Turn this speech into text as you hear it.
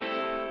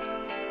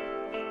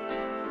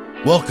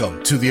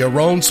Welcome to the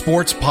Aron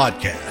Sports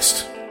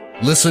Podcast.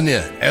 Listen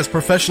in as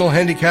professional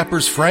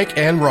handicappers Frank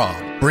and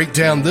Rob break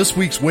down this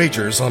week's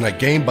wagers on a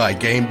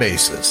game-by-game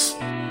basis.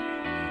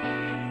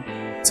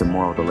 It's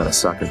immoral to let a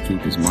sucker keep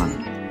his money.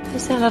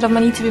 Is there a lot of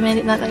money to be made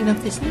in that line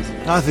of business?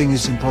 Nothing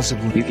is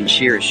impossible. You can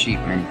shear a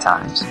sheep many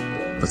times,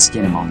 but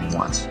skin him only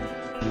once.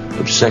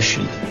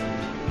 Obsession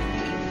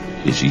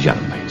is a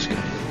young man's game.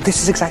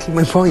 This is exactly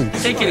my point.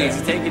 Take it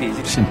easy, take it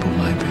easy. Simple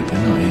life, people,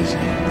 not easy.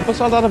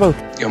 What's all that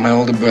about? You're my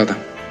older brother,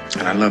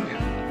 and I love you.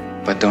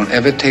 But don't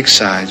ever take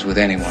sides with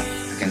anyone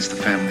against the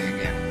family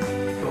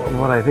again.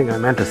 What I think I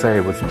meant to say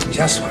was...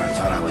 Just when I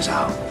thought I was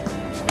out,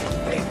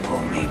 they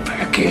pulled me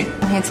back in.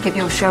 I'm here to give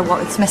your show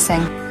what it's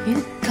missing.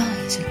 You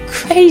guys are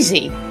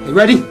crazy. You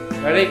ready?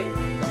 Ready.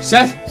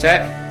 Set.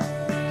 Set.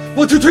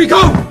 1, 2, 3,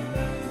 go!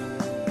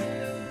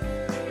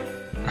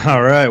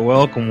 All right,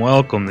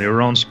 welcome. The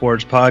Aron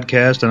Sports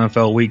Podcast,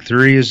 NFL Week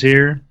 3 is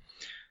here.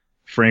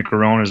 Frank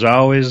Aron, as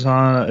always,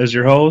 as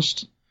your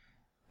host.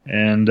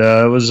 And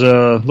it was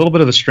a little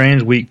bit of a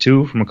strange week,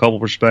 too, from a couple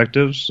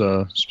perspectives,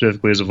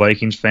 specifically as a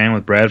Vikings fan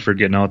with Bradford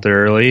getting out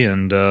there early.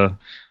 And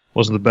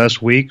wasn't the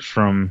best week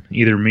from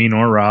either me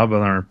nor Rob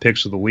on our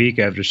picks of the week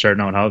after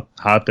starting out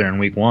hot there in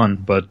week 1.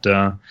 But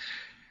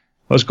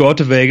let's go out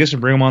to Vegas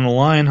and bring them on the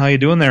line. How you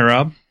doing there,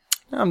 Rob?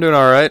 I'm doing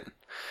all right.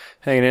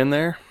 Hanging in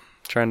there.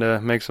 Trying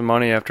to make some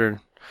money after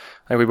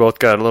I think we both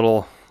got a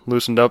little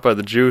loosened up by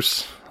the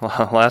juice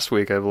last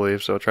week, I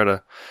believe. So try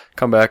to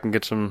come back and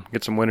get some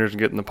winners and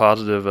get in the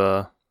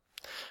positive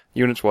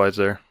units wise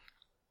there.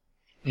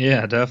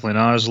 Yeah, definitely.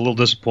 No, I was a little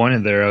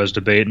disappointed there. I was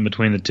debating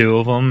between the two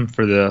of them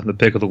for the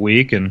pick of the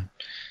week and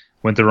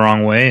went the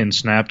wrong way and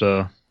snapped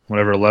a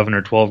 11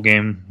 or 12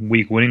 game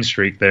week winning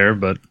streak there.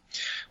 But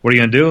what are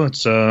you gonna do?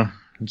 It's a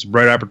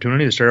bright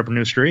opportunity to start up a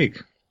new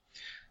streak.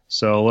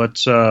 So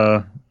let's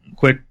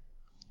quick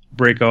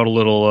break out a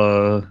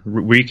little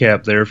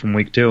recap there from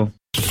week 2.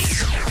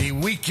 The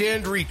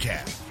weekend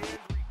recap.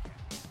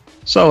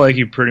 So like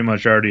you pretty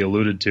much already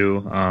alluded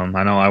to,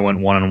 I know I went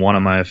 1-1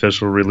 on my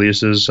official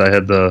releases. I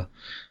had the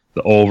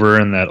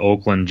over in that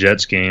Oakland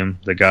Jets game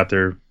that got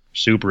there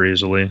super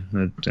easily.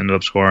 It ended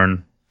up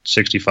scoring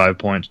 65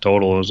 points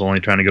total. I was only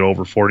trying to get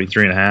over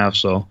 43.5,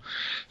 so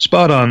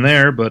spot on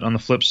there. But on the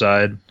flip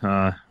side,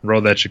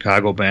 rode that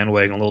Chicago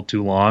bandwagon a little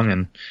too long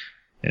and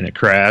it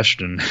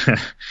crashed and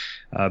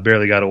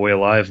barely got away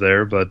alive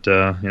there, but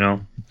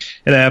it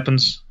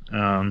happens.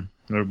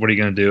 What are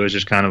you going to do? It's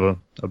just kind of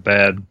a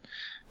bad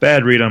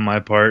read on my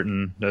part,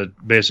 and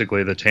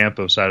basically the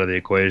Tampa side of the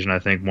equation, I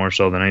think more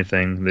so than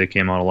anything, they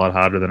came out a lot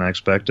hotter than I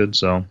expected,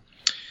 so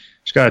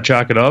just got to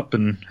chalk it up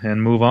and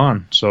move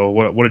on. So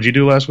what did you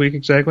do last week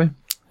exactly?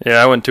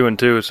 Yeah, I went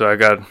 2-2, so I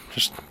got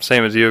just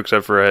same as you,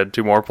 except for I had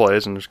 2 more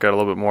plays and just got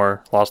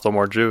lost a little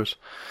more juice.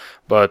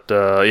 But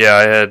yeah,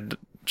 I had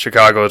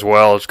Chicago as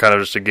well. It's kind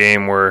of just a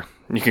game where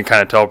you can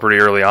kind of tell pretty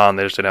early on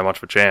they just didn't have much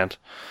of a chance.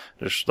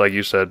 Just like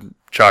you said,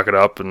 chalk it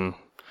up, and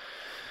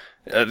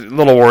a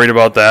little worried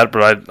about that,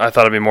 but I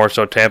thought it'd be more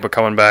so Tampa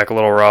coming back a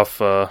little rough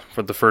for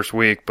the first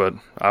week, but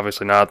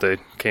obviously not. They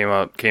came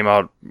out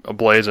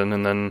ablazing,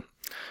 and then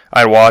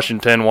I had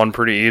Washington won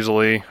pretty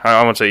easily. I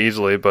wouldn't say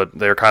easily, but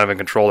they were kind of in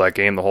control of that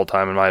game the whole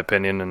time, in my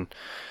opinion, and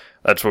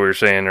that's what we were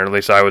saying, or at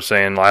least I was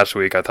saying last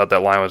week. I thought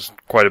that line was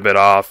quite a bit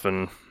off,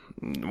 and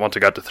once it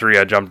got to 3,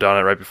 I jumped on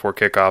it right before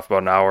kickoff,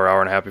 about an hour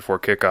and a half before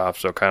kickoff,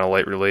 so kind of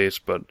late release,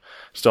 but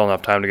still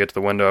enough time to get to the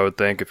window, I would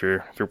think, if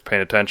you're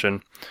paying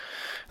attention.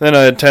 And then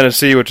I had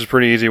Tennessee, which is a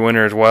pretty easy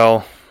winner as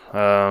well.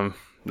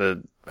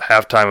 The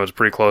halftime was a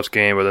pretty close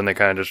game, but then they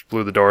kind of just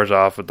blew the doors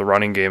off with the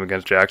running game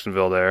against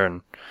Jacksonville there,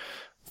 and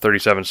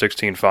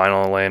 37-16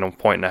 final and laying a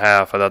 1.5.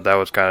 I thought that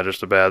was kind of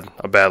just a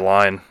bad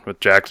line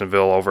with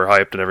Jacksonville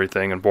overhyped and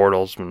everything, and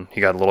Bortles, and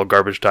he got a little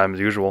garbage time as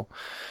usual.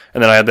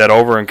 And then I had that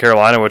over in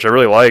Carolina, which I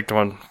really liked,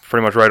 went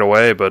pretty much right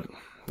away, but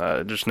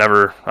just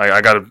never.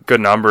 I got a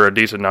good number, a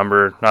decent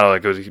number. Not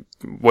like it was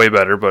way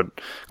better, but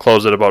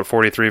closed at about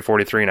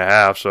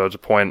 43.5. So it's a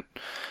point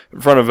in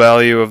front of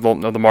value of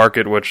the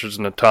market, which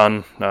isn't a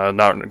ton.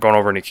 Not going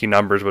over any key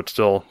numbers, but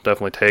still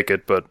definitely take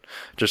it. But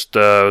just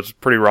it's a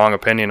pretty wrong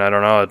opinion. I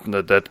don't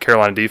know. That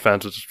Carolina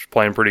defense is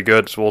playing pretty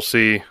good, so we'll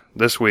see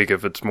this week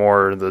if it's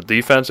more the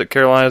defense at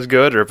Carolina is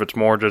good, or if it's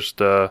more just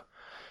the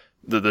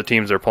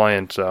teams they're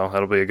playing. So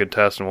that'll be a good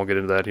test, and we'll get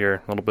into that here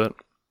in a little bit.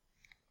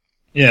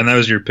 Yeah, and that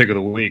was your pick of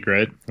the week,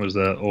 right? Was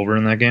that over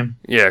in that game?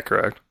 Yeah,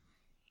 correct.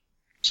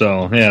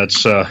 So, yeah,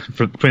 it's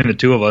between the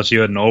two of us, you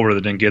had an over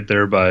that didn't get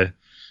there by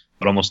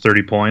almost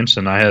 30 points,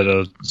 and I had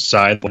a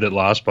side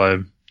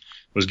that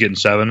was getting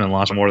 7 and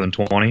lost more than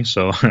 20.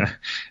 So,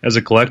 as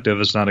a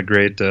collective, it's not a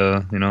great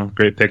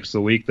picks of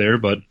the week there,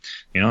 but,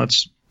 you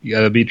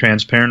got to be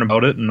transparent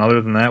about it. And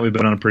other than that, we've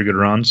been on a pretty good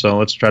run. So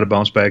let's try to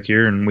bounce back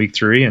here in week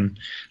 3 and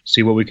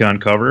see what we can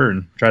uncover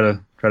and try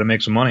to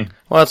make some money.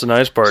 Well, that's the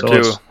nice part, too. I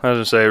was going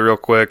to say real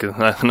quick,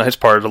 the nice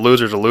part, the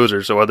loser's a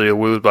loser. So whether you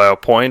lose by a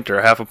point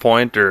or half a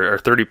point or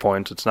 30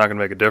 points, it's not going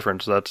to make a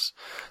difference. That's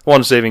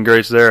one saving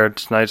grace there.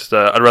 It's nice.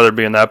 I'd rather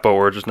be in that boat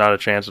where it's just not a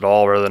chance at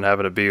all rather than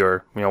having it be,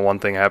 or one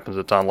thing happens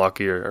that's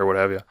unlucky or what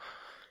have you.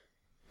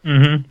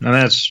 Mm-hmm. And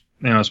that's,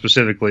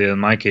 specifically in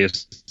my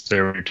case,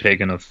 there you're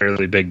taking a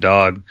fairly big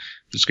dog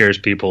that scares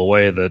people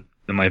away, that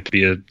it might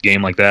be a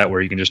game like that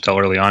where you can just tell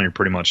early on you're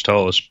pretty much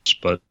toast.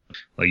 But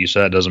like you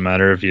said, it doesn't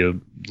matter if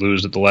you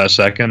lose at the last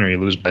second or you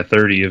lose by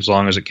 30, as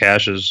long as it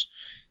cashes,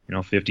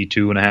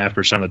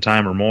 52.5% of the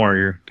time or more,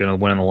 you're going to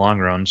win in the long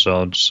run.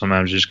 So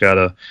sometimes you just got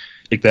to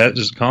take that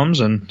as it comes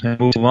and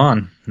move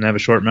on and have a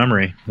short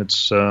memory.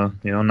 It's,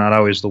 not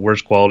always the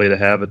worst quality to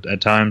have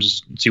at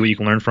times. See what you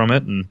can learn from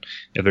it. And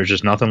if there's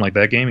just nothing like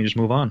that game, you just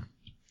move on.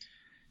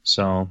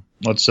 So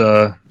let's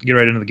get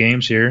right into the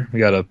games here. We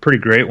got a pretty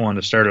great one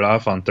to start it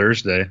off on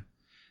Thursday.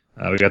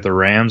 We got the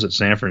Rams at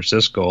San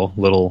Francisco.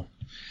 Little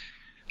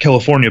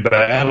California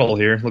battle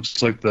here.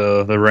 Looks like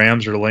the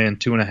Rams are laying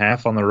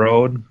 2.5 on the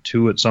road,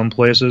 2 at some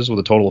places, with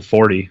a total of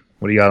 40.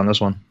 What do you got on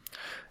this one?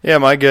 Yeah,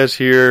 my guess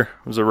here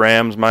was the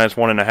Rams minus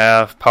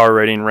 1.5. Power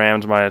rating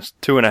Rams minus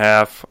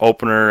 2.5.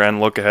 Opener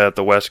and look ahead at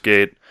the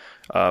Westgate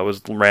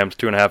was Rams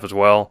 2.5 as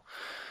well.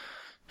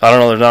 I don't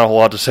know, there's not a whole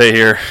lot to say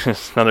here.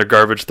 It's another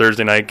garbage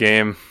Thursday night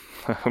game.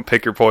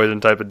 Pick your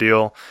poison type of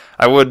deal.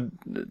 I would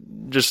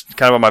just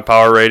kind of on my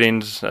power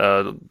ratings,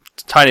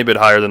 tiny bit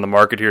higher than the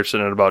market here,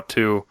 sitting at about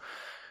 2.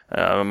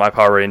 My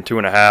power rating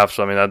 2.5,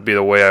 so that'd be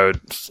the way I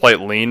would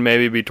slight lean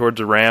maybe be towards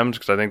the Rams,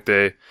 because I think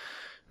they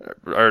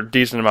are a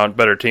decent amount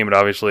better team, but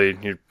obviously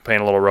you're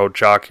playing a little road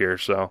chalk here.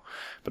 So,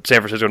 but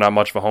San Francisco not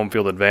much of a home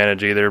field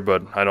advantage either,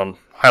 but I don't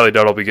highly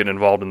doubt I'll be getting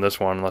involved in this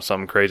one unless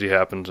something crazy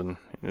happens, and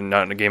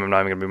not in a game I'm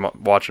not even going to be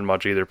watching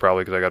much either,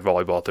 probably because I got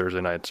volleyball Thursday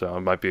night, so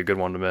it might be a good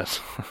one to miss.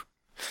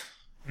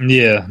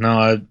 Yeah,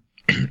 no,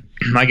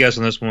 my guess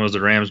on this one was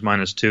the Rams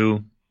minus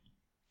 2,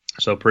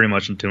 so pretty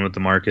much in tune with the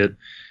market.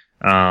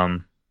 I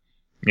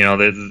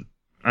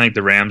think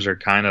the Rams are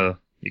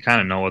you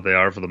kind of know what they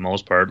are for the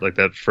most part. Like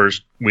that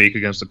first week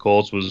against the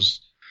Colts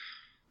was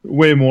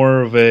way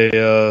more of they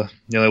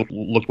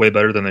looked way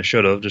better than they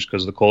should have, just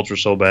because the Colts were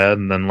so bad.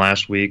 And then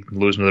last week,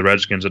 losing to the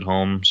Redskins at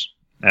home's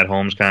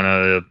kind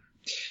of,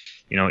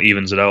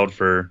 evens it out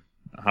for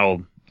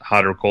how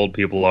hot or cold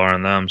people are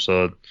on them.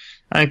 So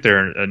I think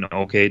they're an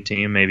okay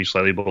team, maybe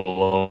slightly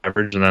below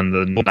average. And then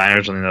the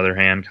Niners, on the other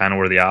hand, kind of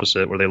were the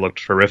opposite, where they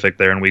looked horrific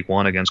there in week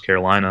 1 against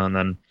Carolina, and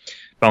then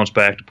bounced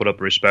back to put up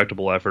a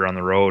respectable effort on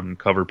the road and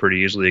cover pretty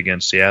easily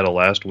against Seattle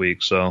last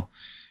week. So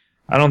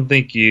I don't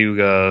think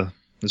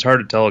it's hard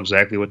to tell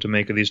exactly what to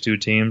make of these two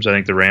teams. I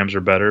think the Rams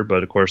are better,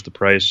 but of course the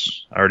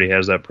price already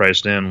has that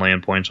priced in,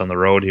 laying points on the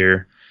road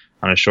here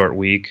on a short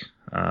week.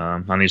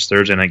 On these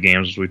Thursday night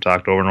games, as we've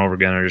talked over and over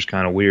again, are just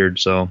kind of weird.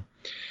 So,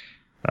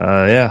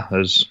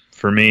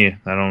 for me,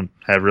 I don't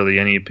have really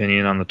any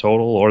opinion on the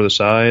total or the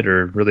side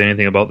or really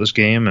anything about this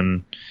game,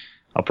 and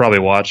I'll probably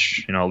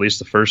watch, at least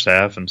the first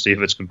half and see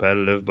if it's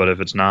competitive, but if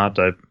it's not,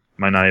 I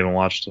might not even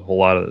watch a whole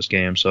lot of this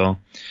game. So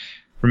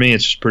for me,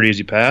 it's just a pretty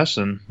easy pass,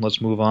 and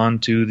let's move on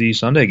to the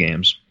Sunday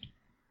games.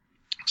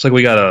 Looks like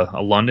we got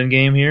a London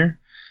game here.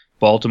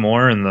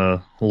 Baltimore and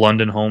the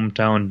London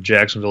hometown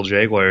Jacksonville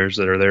Jaguars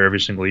that are there every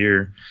single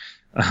year.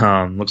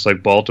 Looks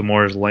like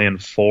Baltimore is laying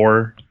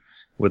 4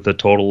 with a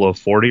total of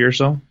 40 or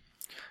so.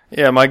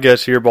 Yeah, my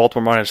guess here,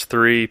 Baltimore minus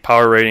 3,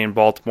 power rating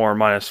Baltimore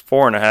minus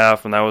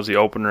 4.5, and that was the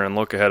opener and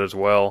look ahead as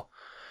well.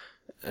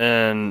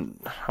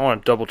 And I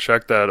want to double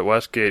check that at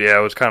Westgate. Yeah,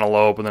 it was kind of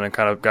low, but then it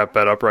kind of got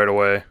bet up right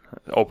away.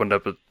 It opened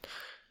up at,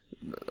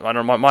 I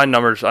don't know, my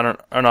numbers, I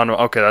don't know.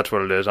 Okay, that's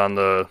what it is. On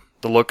the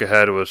look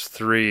ahead, it was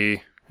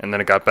 3, and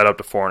then it got bet up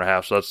to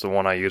 4.5. So that's the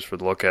one I used for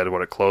the look ahead,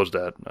 what it closed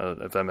at,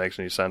 if that makes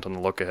any sense on the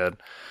look ahead.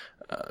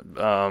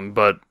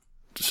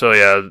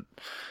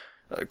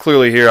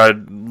 Clearly here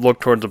I'd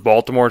look towards the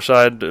Baltimore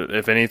side,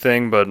 if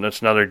anything, but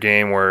it's another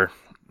game where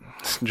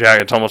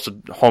it's almost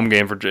a home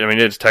game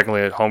it's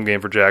technically a home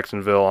game for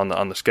Jacksonville on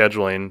the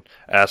scheduling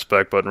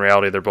aspect, but in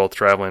reality they're both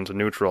traveling to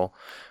neutral.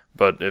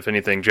 But if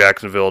anything,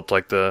 Jacksonville, it's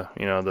like the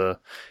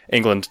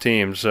England's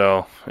team,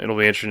 so it'll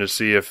be interesting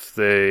to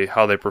see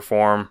how they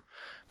perform.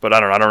 But I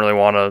don't really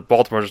want to.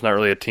 Baltimore's just not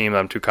really a team that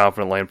I'm too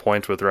confident laying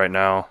points with right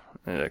now,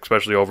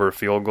 especially over a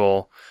field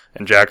goal.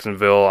 And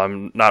Jacksonville,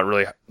 I'm not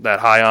really that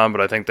high on,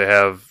 but I think they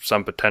have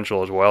some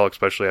potential as well,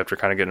 especially after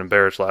kind of getting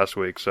embarrassed last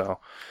week. So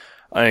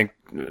I think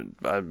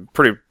I'm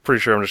pretty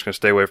sure I'm just going to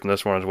stay away from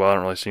this one as well. I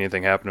don't really see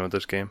anything happening with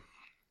this game.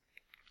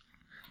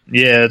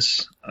 Yeah,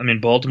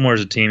 Baltimore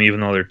is a team, even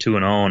though they're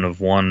 2-0 and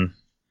have won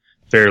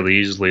fairly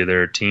easily,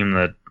 they're a team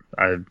that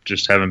I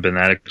just haven't been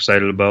that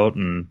excited about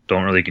and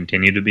don't really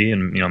continue to be.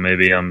 And,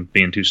 maybe I'm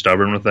being too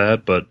stubborn with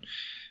that, but,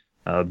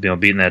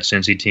 beating that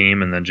Cincy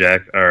team and then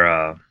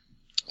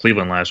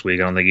Cleveland last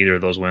week, I don't think either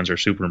of those wins are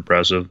super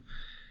impressive.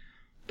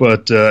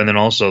 But and then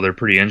also they're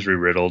pretty injury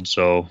riddled,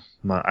 so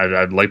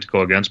I'd like to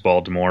go against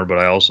Baltimore, but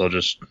I also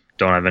just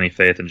don't have any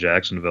faith in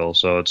Jacksonville.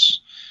 So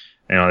it's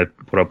they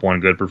put up one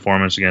good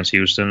performance against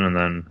Houston and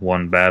then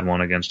one bad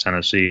one against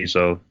Tennessee.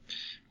 So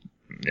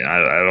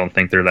I don't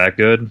think they're that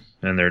good,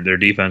 and their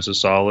defense is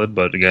solid.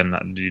 But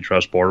again, do you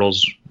trust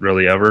Bortles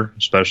really ever,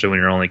 especially when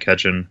you're only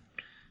catching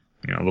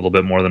a little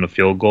bit more than a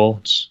field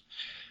goal?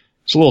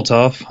 It's a little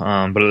tough,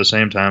 but at the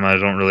same time, I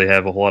don't really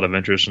have a whole lot of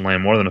interest in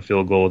laying more than a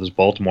field goal with this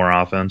Baltimore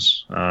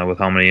offense, with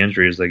how many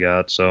injuries they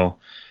got. So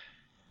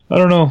I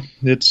don't know.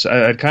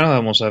 I'd kind of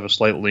almost have a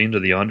slight lean to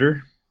the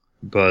under,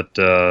 but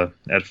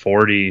at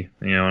 40,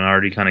 and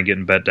already kind of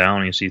getting bet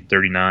down, you see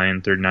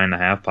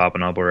 39.5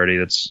 popping up already.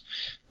 That's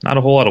not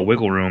a whole lot of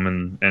wiggle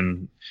room,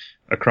 and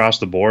across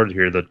the board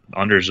here, the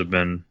unders have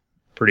been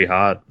pretty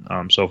hot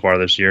so far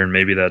this year, and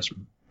maybe that's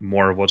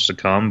more of what's to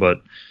come,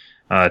 but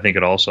I think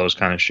it also is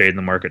kind of shading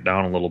the market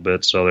down a little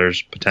bit, so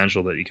there's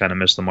potential that you kind of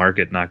miss the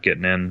market not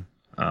getting in,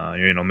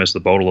 miss the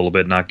boat a little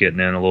bit not getting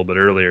in a little bit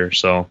earlier.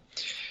 So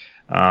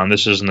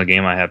this isn't a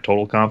game I have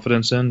total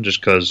confidence in,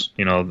 just because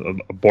a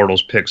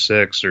Bortles pick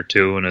 6 or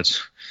 2, and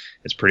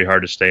it's pretty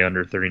hard to stay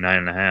under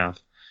 39.5.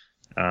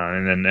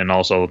 And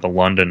also with the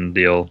London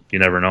deal, you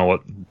never know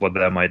what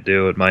that might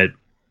do. It might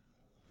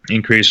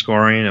increase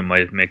scoring. It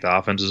might make the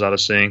offenses out of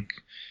sync.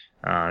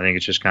 I think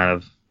it's just kind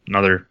of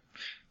another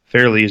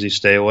fairly easy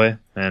stay away,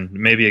 and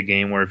maybe a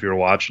game where if you're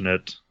watching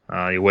it,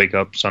 you wake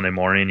up Sunday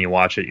morning, you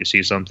watch it, you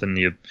see something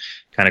you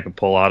kind of can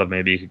pull out of.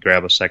 Maybe you could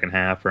grab a second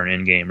half or an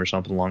in game or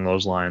something along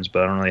those lines.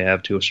 But I don't really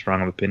have too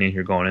strong of an opinion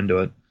here going into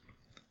it.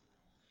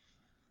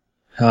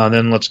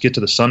 Then let's get to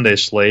the Sunday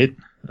slate.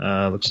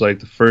 Looks like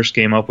the first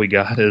game up we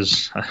got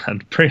is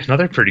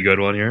another pretty good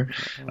one here.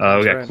 We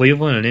got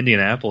Cleveland and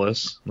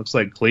Indianapolis. Looks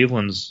like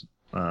Cleveland's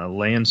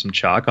laying some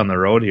chalk on the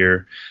road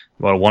here.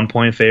 About a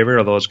 1-point favorite,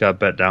 although it's got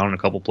bet down in a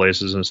couple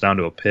places, and it's down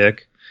to a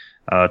pick.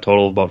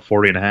 Total of about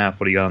 40.5.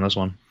 What do you got on this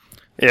one?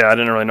 Yeah, I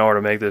didn't really know where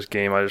to make this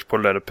game. I just put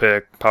it at a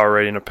pick. Power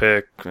rating a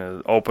pick.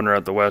 Opener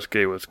at the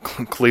Westgate was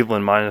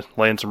Cleveland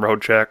laying some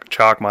road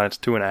chalk minus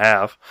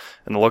 2.5,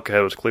 and the look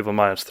ahead was Cleveland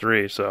minus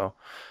 3. So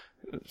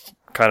it's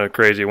kind of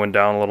crazy. It went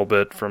down a little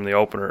bit from the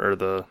opener, or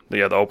the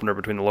opener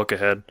between the look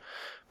ahead.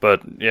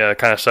 But yeah,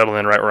 kind of settled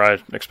in right where I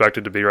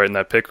expected to be, right in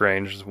that pick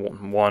range. Just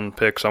one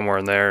pick somewhere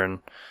in there, and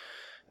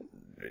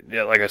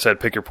yeah, like I said,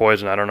 pick your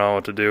poison. I don't know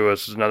what to do.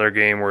 This is another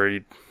game where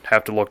you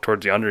have to look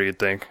towards the under, you'd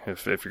think,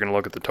 if you're going to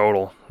look at the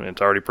total. I mean,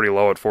 it's already pretty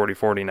low at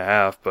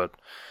 40.5, but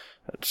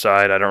at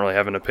side, I don't really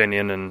have an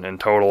opinion. And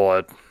total,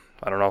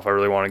 I don't know if I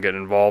really want to get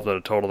involved at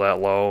a total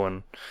that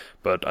low.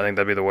 But I think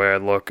that'd be the way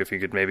I'd look if you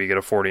could maybe get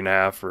a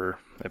 40.5, or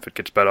if it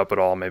gets bet up at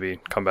all, maybe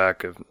come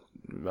back and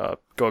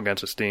go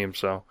against the steam.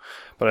 So,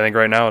 but I think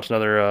right now it's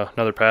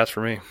another pass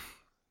for me.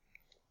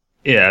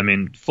 Yeah, I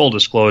mean, full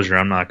disclosure,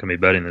 I'm not going to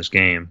be betting this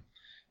game.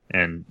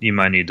 And you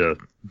might need to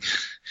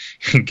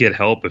get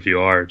help if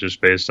you are,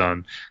 just based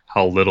on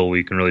how little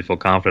we can really feel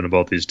confident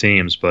about these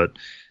teams. But,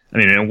 I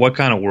mean, in what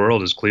kind of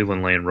world is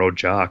Cleveland laying road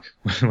chalk?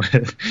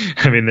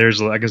 I mean,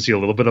 I can see a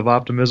little bit of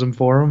optimism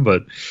for them,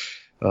 but,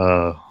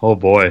 oh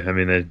boy, I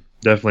mean, they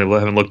definitely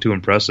haven't looked too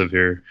impressive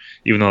here.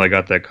 Even though they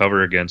got that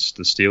cover against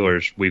the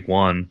Steelers week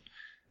 1,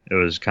 it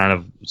was kind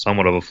of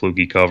somewhat of a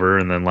fluky cover.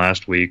 And then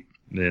last week,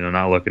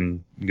 not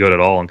looking good at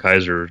all, and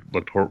Kaiser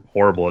looked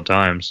horrible at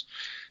times.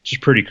 It's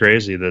just pretty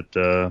crazy that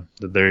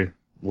they're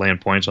laying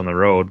points on the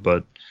road,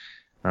 but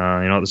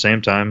at the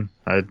same time,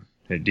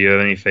 do you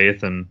have any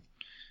faith in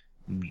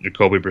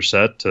Jacoby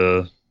Brissett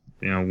to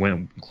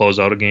close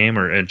out a game,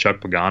 and Chuck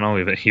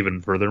Pagano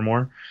even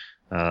furthermore?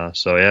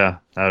 So yeah,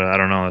 I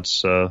don't know.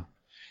 It's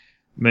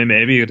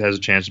maybe it has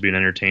a chance to be an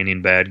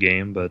entertaining bad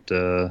game, but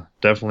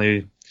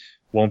definitely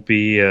won't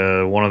be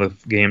one of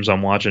the games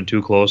I'm watching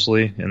too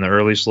closely in the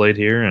early slate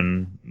here,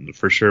 and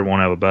for sure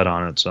won't have a bet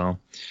on it. So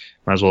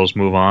might as well just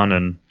move on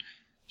and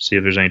see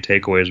if there's any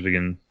takeaways we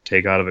can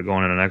take out of it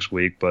going into next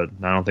week. But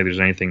I don't think there's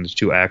anything that's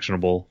too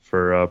actionable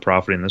for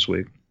profiting this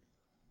week.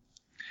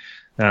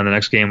 And the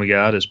next game we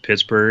got is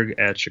Pittsburgh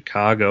at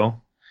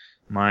Chicago.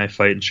 My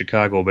fighting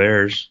Chicago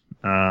Bears.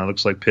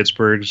 Looks like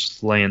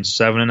Pittsburgh's laying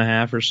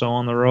 7.5 or so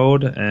on the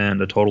road,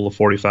 and a total of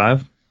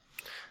 45.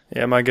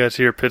 Yeah, my guess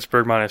here,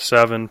 Pittsburgh minus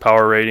 7,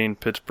 power rating,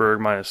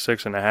 Pittsburgh minus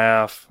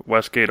 6.5,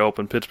 Westgate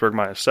open, Pittsburgh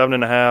minus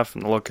 7.5,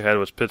 and the look ahead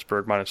was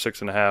Pittsburgh minus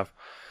 6.5.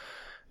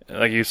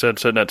 Like you said,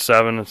 sitting at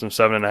 7 and some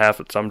 7.5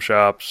 at some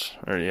shops,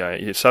 or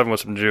 7 with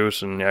some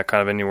juice, and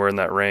kind of anywhere in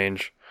that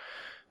range.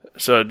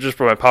 So just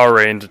for my power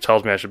ratings, it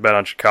tells me I should bet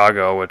on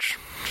Chicago, which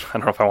I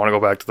don't know if I want to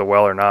go back to the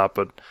well or not,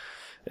 but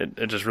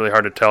it's just really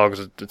hard to tell,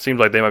 because it seems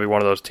like they might be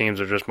one of those teams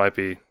that just might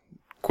be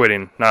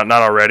quitting. Not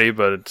already,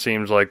 but it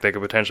seems like they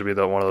could potentially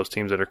be one of those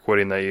teams that are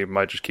quitting that you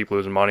might just keep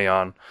losing money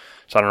on.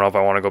 So I don't know if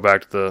I want to go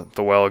back to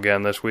the well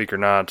again this week or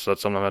not. So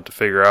that's something I'm going to have to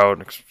figure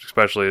out,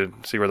 especially to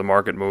see where the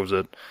market moves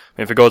it. I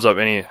mean, if it goes up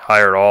any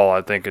higher at all,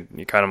 I think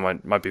you kind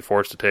of might be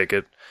forced to take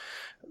it.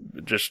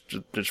 Just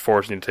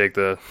forcing you to take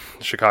the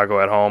Chicago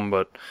at home,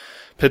 but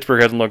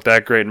Pittsburgh hasn't looked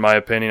that great in my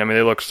opinion. I mean,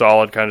 they look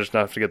solid, kind of just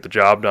enough to get the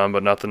job done,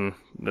 but nothing.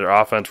 Their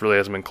offense really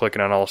hasn't been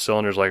clicking on all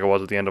cylinders like it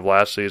was at the end of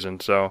last season.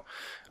 So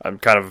I'm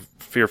kind of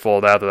fearful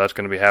of that's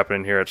going to be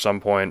happening here at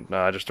some point.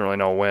 I just don't really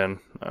know when.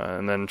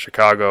 And then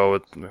Chicago,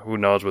 who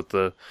knows with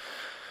the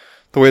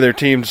way their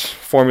team's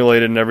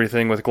formulated and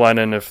everything with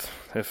Glennon,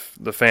 if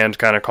the fans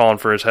kind of calling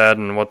for his head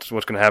and what's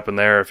going to happen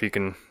there, if he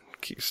can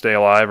stay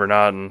alive or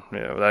not, and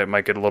that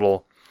might get a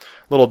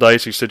little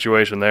dicey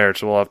situation there.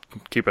 So we'll have to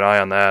keep an eye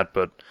on that.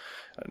 But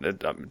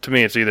To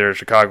me, it's either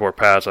Chicago or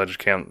pass. I'm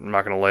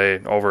not going to lay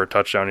over a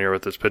touchdown here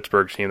with this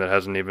Pittsburgh team that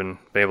hasn't even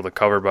been able to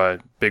cover by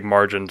big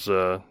margins,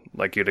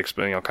 like you'd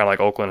expect, kind of like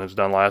Oakland has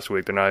done last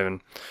week. They're not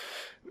even,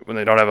 when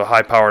they don't have a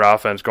high-powered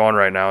offense going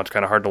right now, it's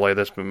kind of hard to lay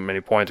this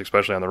many points,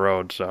 especially on the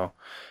road. So,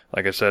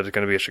 like I said, it's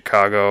going to be a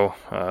Chicago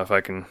if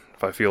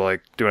I feel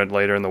like doing it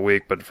later in the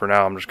week. But for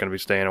now, I'm just going to be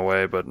staying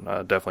away.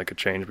 But definitely could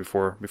change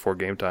before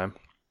game time.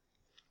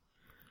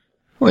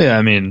 Well, yeah,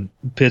 I mean,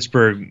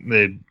 Pittsburgh,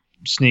 they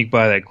sneak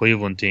by that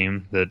Cleveland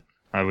team that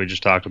we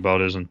just talked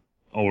about isn't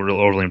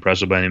overly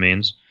impressive by any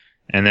means.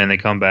 And then they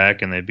come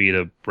back and they beat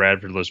a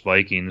Bradfordless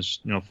Vikings,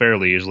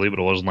 fairly easily, but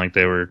it wasn't like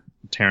they were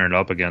tearing it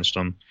up against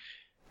them.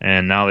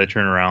 And now they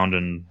turn around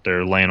and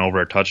they're laying over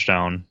a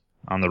touchdown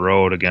on the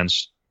road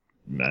against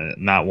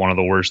not one of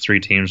the worst 3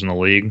 teams in the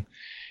league.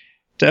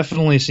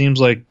 Definitely seems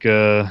like,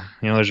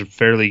 there's a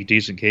fairly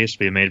decent case to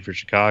be made for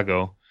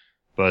Chicago.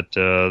 But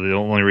the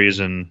only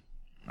reason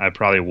I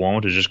probably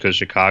won't is just because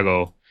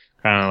Chicago,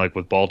 kind of like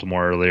with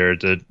Baltimore earlier,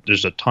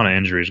 there's a ton of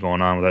injuries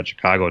going on with that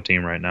Chicago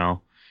team right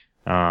now.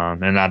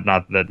 And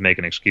not that make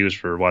an excuse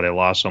for why they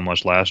lost so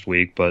much last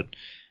week, but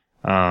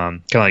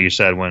kind of like you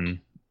said,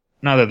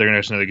 not that they're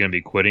necessarily going to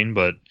be quitting,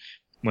 but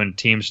when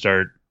teams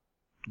start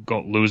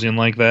losing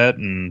like that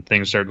and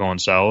things start going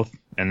south,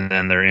 and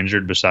then they're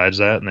injured besides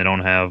that, and they don't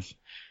have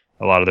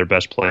a lot of their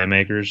best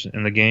playmakers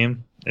in the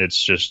game,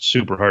 it's just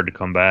super hard to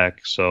come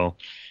back. So,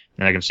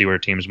 and I can see where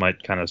teams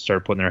might kind of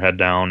start putting their head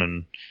down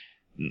and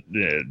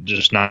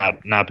just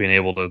not being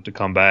able to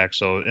come back.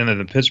 So, and then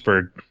the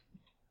Pittsburgh,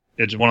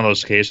 it's one of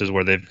those cases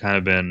where they've kind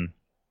of been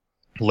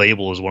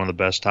labeled as one of the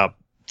best top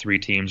 3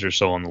 teams or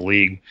so in the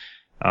league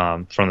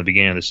from the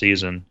beginning of the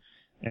season.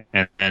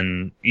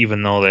 And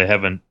even though they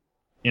haven't,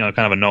 kind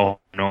of a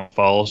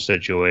no-fall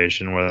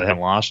situation where they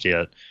haven't lost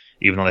yet,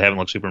 even though they haven't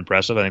looked super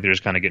impressive, I think they're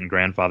just kind of getting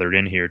grandfathered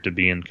in here to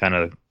being kind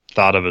of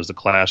thought of as the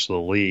class of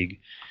the league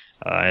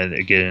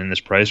and get in this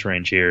price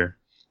range here.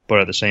 But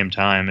at the same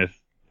time,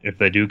 if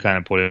they do kind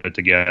of put it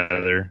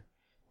together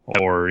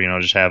or,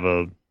 just have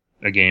a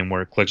game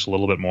where it clicks a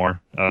little bit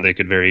more, they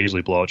could very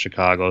easily blow out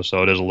Chicago.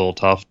 So it is a little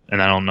tough.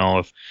 And I don't know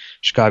if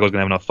Chicago's going to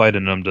have enough fight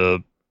in them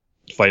to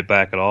fight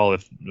back at all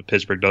if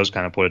Pittsburgh does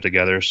kind of put it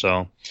together.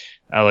 So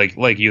I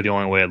like you, the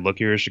only way I'd look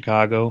here is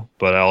Chicago,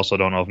 but I also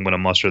don't know if I'm going to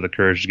muster the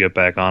courage to get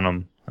back on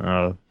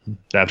them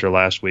after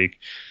last week,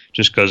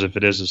 just because if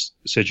it is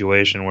a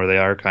situation where they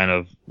are kind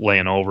of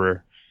laying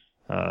over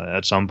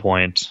at some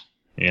point,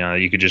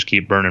 you could just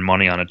keep burning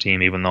money on a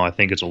team, even though I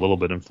think it's a little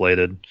bit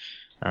inflated.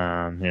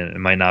 It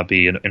might not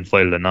be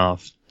inflated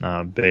enough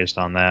based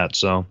on that.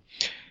 So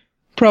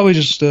probably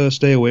just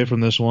stay away from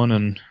this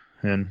one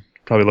and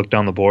probably look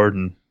down the board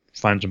and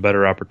find some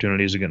better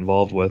opportunities to get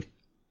involved with.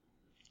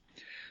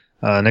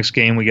 Next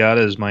game we got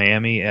is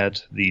Miami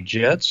at the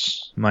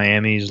Jets.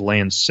 Miami's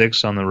laying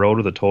 6 on the road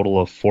with a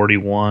total of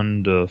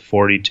 41 to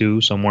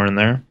 42, somewhere in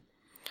there.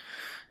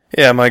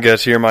 Yeah, my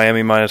guess here,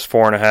 Miami minus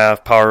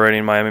 4.5. Power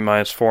rating, Miami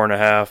minus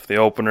 4.5. The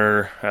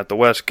opener at the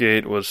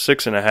Westgate was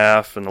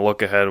 6.5, and the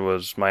look ahead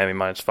was Miami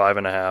minus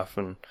 5.5.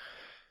 And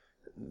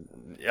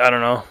I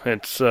don't know,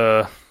 it's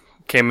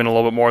came in a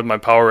little bit more than my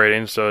power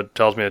rating, so it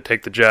tells me to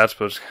take the Jets,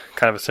 but it's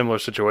kind of a similar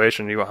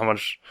situation.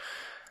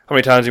 How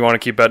many times do you want to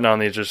keep betting on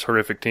these just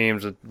horrific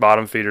teams, the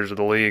bottom feeders of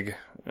the league?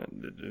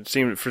 It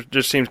seems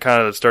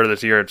kind of at the start of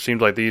this year, it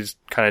seems like these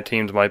kind of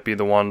teams might be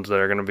the ones that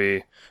are going to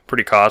be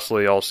pretty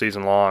costly all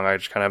season long. I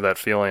just kind of have that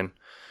feeling.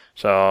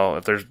 So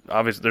if there's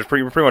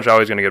pretty much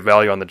always going to get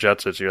value on the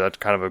Jets this year. That's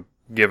kind of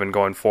a given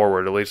going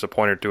forward, at least a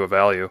point or two of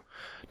value,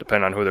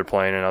 depending on who they're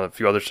playing and a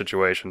few other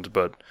situations.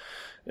 But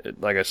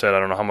like I said, I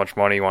don't know how much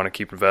money you want to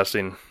keep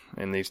investing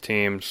in these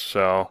teams.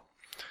 So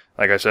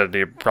like I said,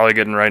 you're probably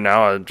getting right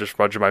now, just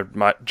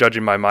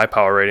judging by my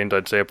power ratings,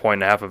 I'd say a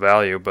 1.5 of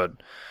value, but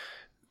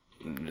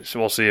so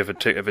we'll see if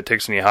it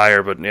takes any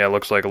higher. But yeah, it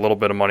looks like a little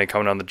bit of money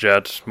coming on the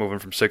Jets, moving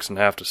from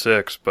 6.5 to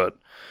 6, but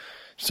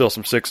still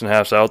some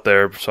 6.5s out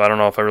there. So I don't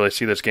know if I really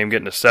see this game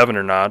getting to 7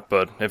 or not,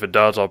 but if it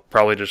does, I'll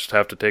probably just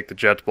have to take the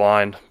Jets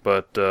blind.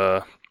 But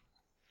I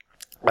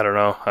don't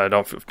know. I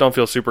don't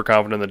feel super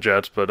confident in the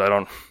Jets, but I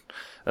don't.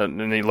 And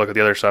then you look at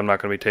the other side, I'm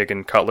not going to be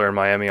taking Cutler and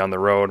Miami on the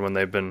road when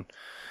they've been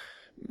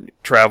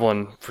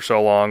traveling for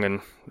so long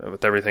and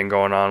with everything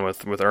going on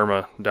with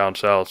Irma down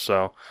south.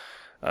 So,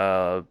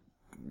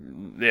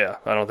 yeah,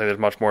 I don't think there's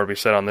much more to be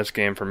said on this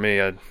game for me.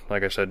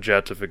 Like I said,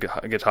 Jets if it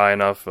gets high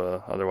enough.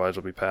 Otherwise,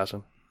 I'll be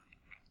passing.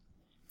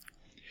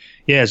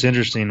 Yeah, it's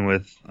interesting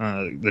with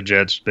the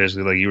Jets,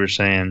 basically, like you were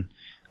saying.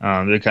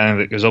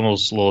 It's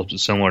almost a little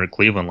similar to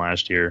Cleveland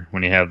last year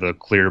when you have the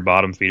clear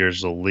bottom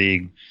feeders of the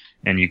league,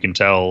 and you can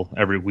tell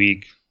every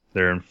week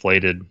they're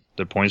inflated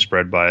the point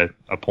spread by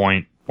a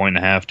point and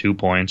a half, 2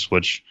 points,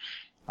 which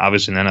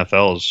obviously in the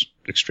NFL is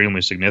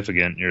extremely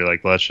significant. You're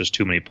like, well, that's just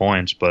too many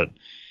points. But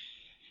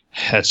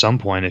at some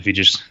point,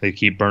 if they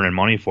keep burning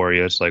money for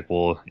you, it's like,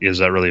 well, is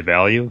that really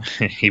value?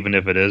 Even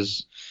if it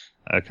is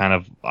kind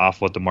of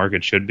off what the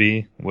market should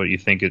be, what you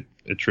think it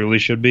truly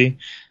should be.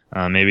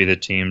 Maybe the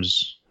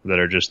teams that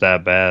are just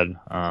that bad,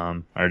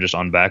 are just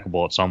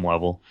unbackable at some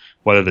level.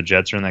 Whether the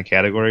Jets are in that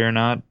category or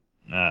not,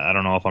 I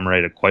don't know if I'm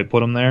ready to quite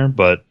put them there,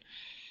 but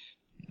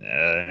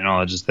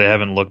just they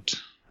haven't looked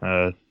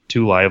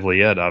too lively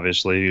yet.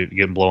 Obviously,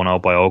 getting blown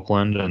out by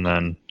Oakland and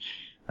then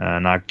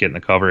not getting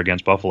the cover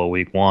against Buffalo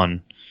week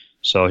 1.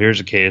 So here's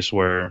a case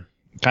where,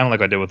 kind of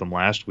like I did with them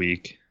last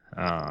week,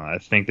 I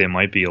think they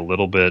might be a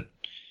little bit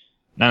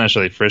not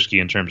necessarily frisky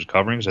in terms of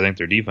coverings. I think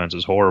their defense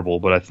is horrible,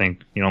 but I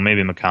think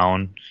maybe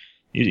McCown,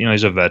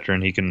 he's a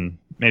veteran. He can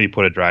maybe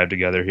put a drive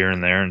together here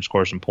and there and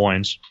score some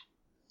points.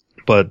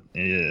 But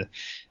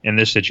in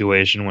this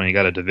situation, when you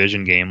got a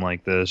division game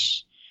like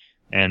this,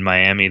 and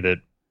Miami that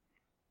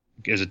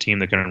is a team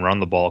that can run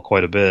the ball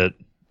quite a bit,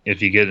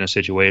 if you get in a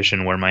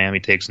situation where Miami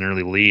takes an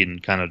early lead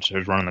and kind of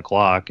starts running the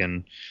clock,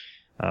 and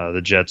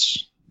the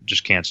Jets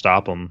just can't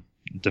stop them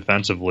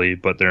defensively,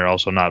 but they're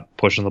also not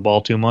pushing the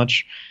ball too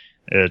much,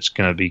 it's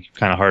going to be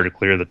kind of hard to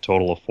clear the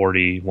total of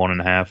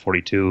 41.5,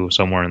 42,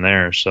 somewhere in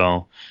there.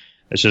 So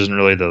this isn't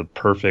really the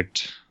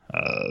perfect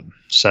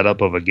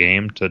setup of a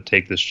game to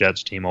take this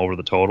Jets team over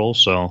the total.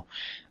 So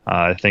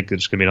I think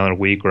it's going to be another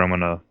week where I'm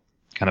going to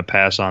kind of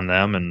pass on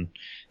them and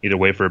either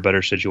wait for a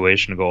better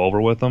situation to go over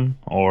with them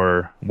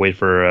or wait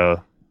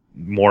for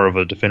more of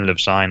a definitive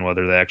sign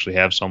whether they actually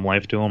have some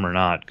life to them or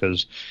not,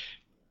 because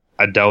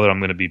I doubt I'm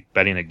going to be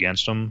betting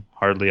against them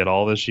hardly at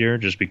all this year,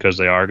 just because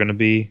they are going to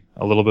be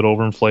a little bit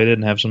overinflated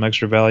and have some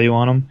extra value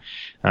on them.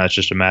 It's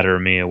just a matter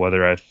of me of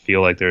whether I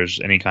feel like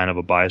there's any kind of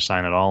a buy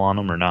sign at all on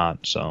them or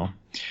not. So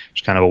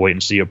it's kind of a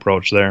wait-and-see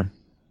approach there.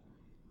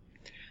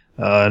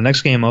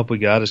 Next game up we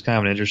got is kind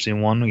of an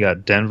interesting one. We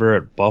got Denver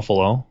at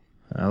Buffalo.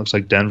 It looks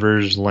like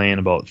Denver's laying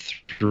about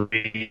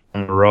 3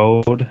 on the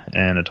road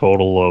and a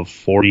total of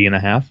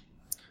 40.5.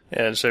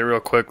 Yeah, and say real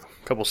quick,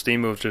 a couple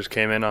steam moves just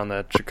came in on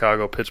that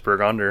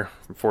Chicago-Pittsburgh under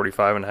from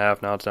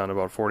 45.5. Now it's down to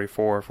about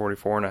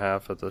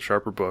 44.5 at the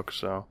sharper book.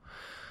 So,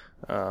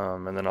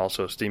 and then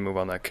also a steam move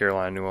on that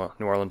Carolina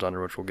New Orleans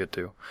under, which we'll get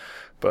to.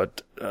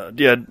 But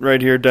yeah,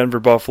 right here,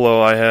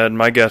 Denver-Buffalo.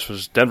 My guess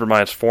was Denver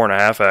minus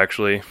 4.5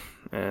 actually,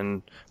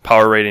 and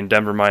power rating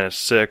Denver minus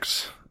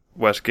 6.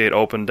 Westgate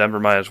opened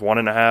Denver minus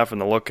 1.5,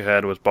 and the look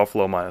ahead was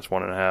Buffalo minus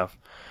 1.5.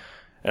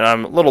 And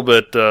I'm a little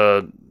bit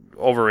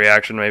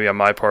overreaction maybe on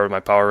my part of my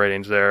power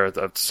ratings there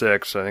at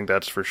 6. I think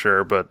that's for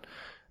sure, but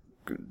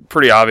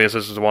pretty obvious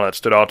this is the one that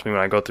stood out to me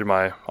when I go through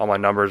all my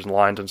numbers and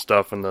lines and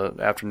stuff in the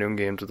afternoon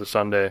games of the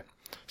Sunday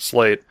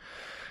slate.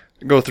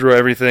 Go through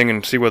everything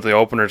and see what the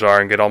openers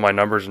are and get all my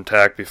numbers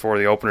intact before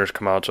the openers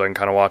come out, so I can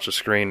kind of watch the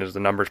screen as the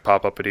numbers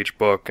pop up at each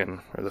book,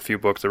 or the few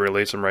books that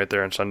release them right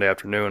there on Sunday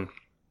afternoon.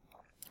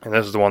 And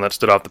this is the one that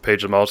stood off the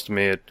page the most to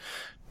me. It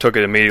took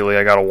it immediately.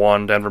 I got a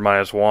 1, Denver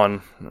minus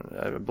 1,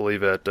 I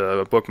believe, at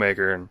a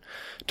bookmaker, and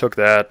took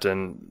that.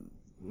 And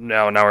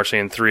now we're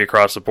seeing 3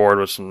 across the board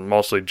with some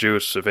mostly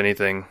juice, if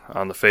anything,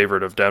 on the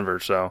favorite of Denver.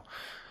 So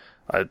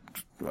I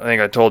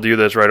think I told you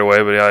this right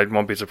away, but yeah, I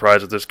won't be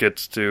surprised if this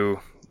gets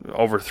to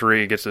over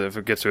 3. If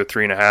it gets to a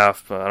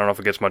 3.5. I don't know if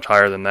it gets much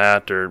higher than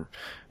that, or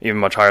even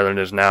much higher than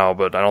it is now.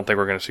 But I don't think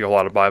we're going to see a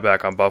lot of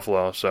buyback on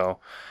Buffalo. So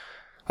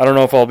I don't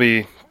know if I'll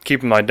be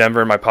keeping my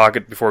Denver in my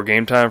pocket before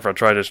game time, if I'll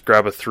try to just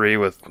grab a 3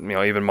 with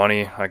even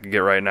money I could get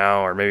right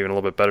now, or maybe even a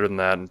little bit better than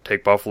that, and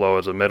take Buffalo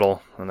as a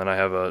middle, and then I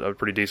have a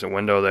pretty decent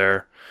window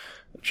there.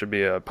 It should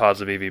be a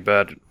positive EV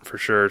bet for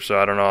sure, so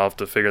I don't know, I'll have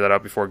to figure that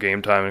out before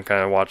game time and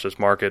kind of watch this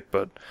market,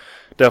 but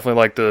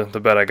definitely like the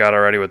bet I got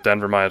already with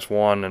Denver minus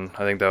 1, and I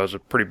think that was a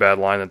pretty bad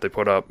line that they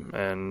put up,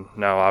 and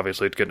now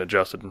obviously it's getting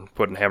adjusted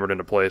and hammered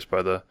into place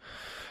by the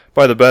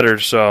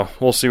bettors, so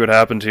we'll see what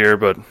happens here,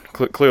 but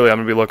clearly I'm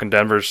going to be looking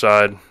Denver's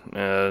side.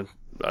 I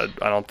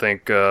don't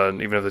think,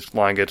 even if this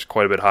line gets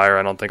quite a bit higher,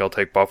 I don't think I'll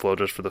take Buffalo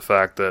just for the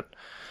fact that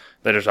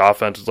their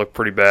offenses look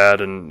pretty bad,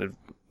 and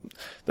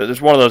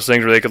it's one of those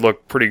things where they could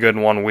look pretty good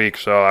in 1 week,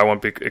 so I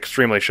won't be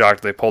extremely shocked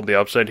if they pulled the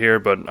upset here,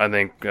 but I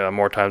think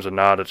more times than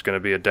not it's going to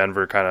be a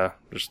Denver kind of,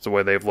 just the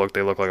way they look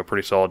like a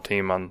pretty solid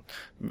team.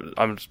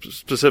 I'm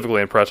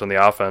specifically impressed on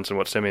the offense and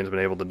what Simeon's been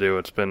able to do.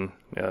 It's been,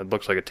 it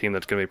looks like a team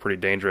that's going to be pretty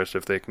dangerous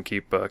if they can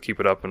keep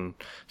it up and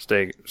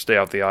stay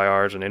off the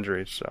IRs and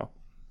injuries. So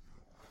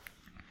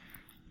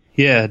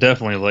yeah,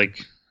 definitely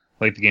like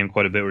the game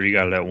quite a bit where you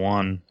got it at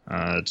 1.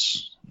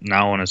 It's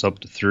now when it's up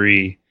to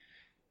 3.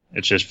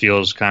 It just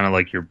feels kind of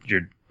like you're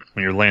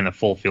when you're laying the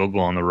full field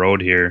goal on the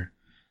road here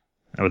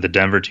with the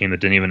Denver team that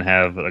didn't even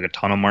have like a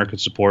ton of market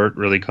support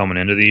really coming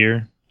into the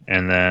year,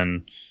 and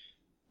then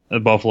the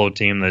Buffalo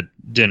team that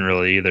didn't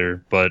really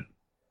either, but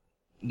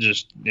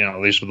just at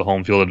least with the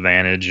home field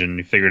advantage and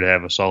you figure to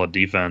have a solid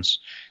defense,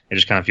 it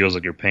just kind of feels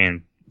like you're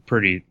paying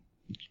pretty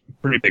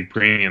big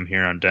premium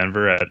here on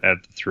Denver at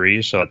the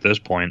 3. So at this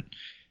point,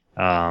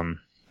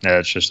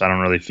 it's just I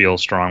don't really feel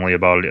strongly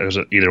about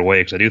it either way,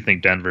 because I do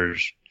think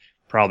Denver's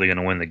probably going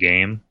to win the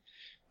game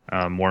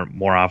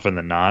more often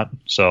than not.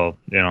 So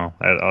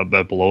I'll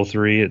bet below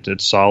 3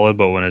 it's solid,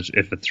 but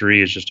if a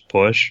 3 is just a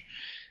push,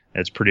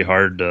 it's pretty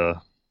hard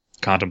to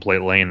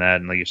contemplate laying that,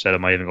 and like you said,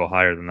 it might even go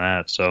higher than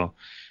that. So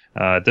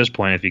at this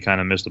point, if you kind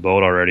of missed the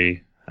boat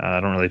already, I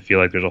don't really feel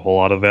like there's a whole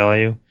lot of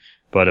value.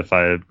 But if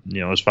I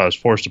was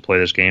forced to play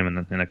this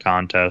game in a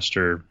contest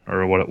or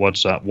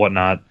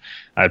whatnot,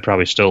 I'd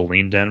probably still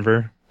lean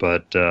Denver.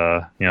 But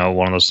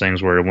one of those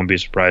things where it wouldn't be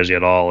surprising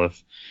at all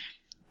if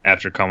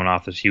after coming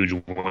off this huge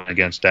win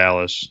against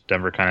Dallas,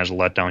 Denver kind of has a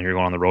letdown here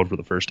going on the road for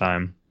the first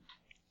time.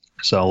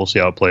 So we'll see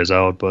how it plays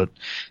out. But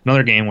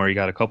another game where you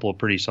got a couple of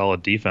pretty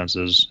solid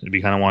defenses. If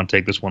you kind of want to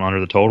take this one under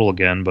the total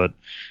again, but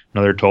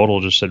another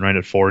total just sitting right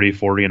at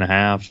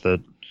 40.5.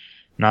 That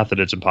not that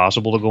it's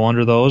impossible to go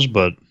under those,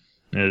 but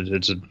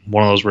it's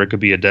one of those where it could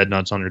be a dead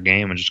nuts under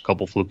game and just a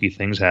couple fluky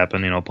things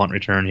happen. Punt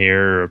return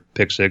here or a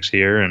pick six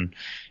here, and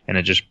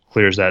it just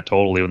clears that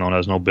total, even though it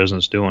has no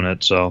business doing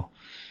it. So,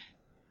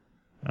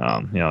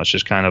 it's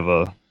just kind of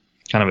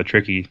a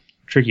tricky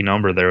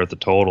number there at the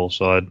total.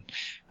 So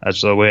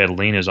that's the way I'd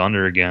lean is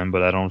under again,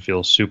 but I don't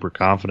feel super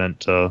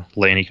confident to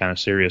lay any kind of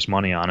serious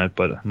money on it.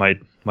 But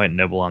might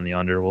nibble on the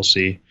under. We'll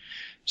see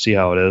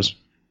how it is.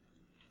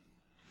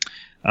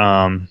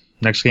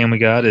 Next game we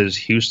got is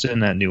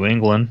Houston at New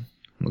England.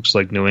 Looks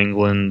like New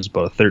England's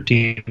about a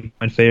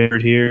 13-point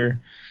favorite here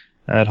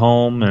at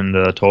home, and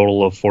a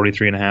total of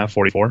 43.5,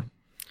 44.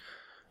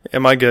 Yeah,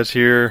 my guess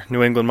here,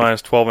 New England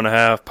minus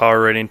 12.5,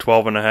 power rating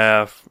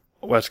 12.5,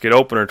 Westgate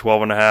opener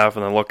 12.5,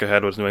 and then look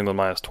ahead was New England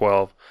minus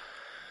 12.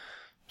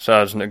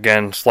 So it's,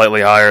 again,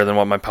 slightly higher than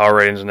what my power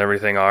ratings and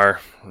everything are,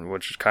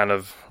 which is kind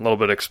of a little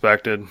bit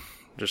expected.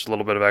 Just a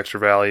little bit of extra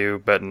value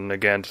betting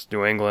against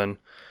New England,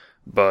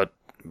 but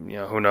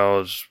who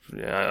knows?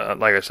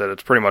 Like I said,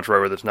 it's pretty much right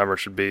where this number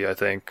should be, I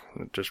think,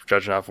 just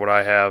judging off what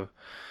I have.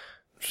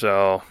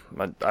 So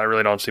I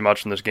really don't see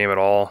much in this game at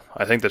all.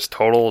 I think this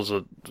total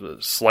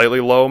is slightly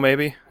low,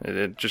 maybe.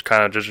 It just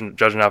kind of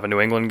judging off a New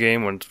England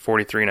game when it's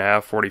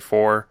 43.5,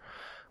 44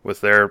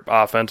 with their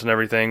offense and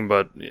everything.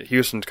 But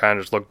Houston's kind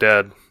of just looked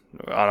dead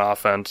on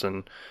offense,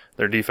 and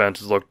their defense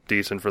has looked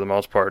decent for the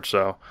most part.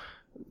 So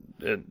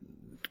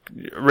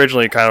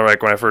originally, kind of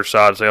like when I first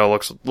saw it, say,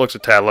 looks a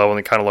tad low, and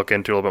then kind of look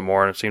into it a little bit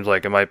more, and it seems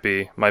like it might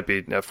be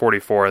at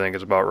 44. I think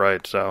is about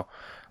right. So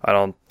I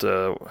don't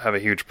have a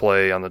huge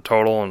play on the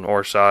total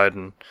or side,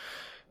 and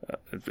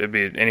it'd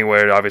be anywhere.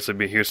 It'd obviously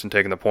be Houston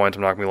taking the points.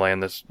 I'm not going to be laying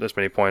this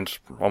many points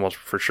almost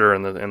for sure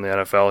in the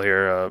NFL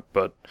here,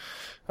 but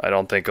I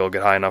don't think it'll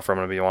get high enough for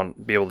them to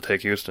be able to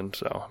take Houston.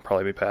 So I'll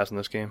probably be passing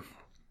this game.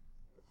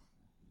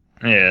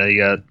 Yeah, you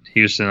got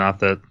Houston off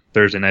that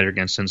Thursday night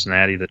against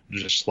Cincinnati that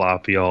just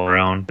sloppy all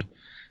around.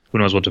 Who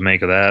knows what to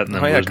make of that? And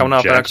then coming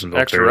off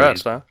extra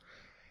rest, huh?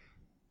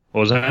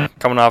 What was that?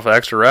 Coming off of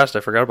extra rest,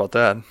 I forgot about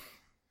that.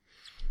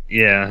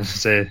 Yeah,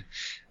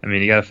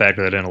 you got to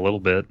factor that in a little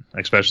bit,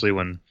 especially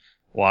when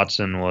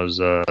Watson was,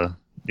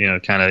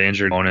 kind of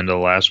injured going into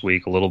last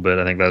week a little bit.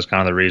 I think that's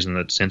kind of the reason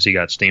that Cincy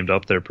got steamed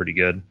up there pretty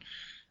good.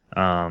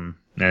 And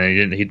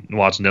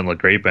Watson didn't look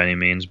great by any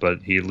means,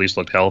 but he at least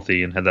looked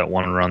healthy and had that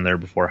one run there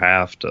before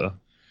half to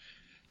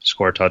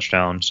score a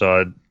touchdown.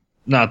 So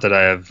not that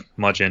I have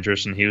much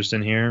interest in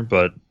Houston here,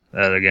 but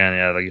again,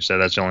 yeah, like you said,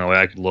 that's the only way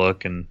I could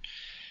look. And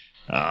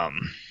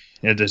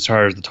as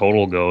far as the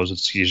total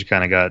goes, you just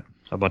kind of got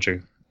a bunch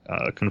of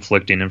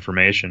conflicting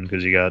information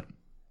because you got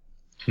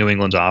New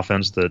England's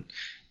offense that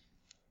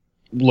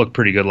looked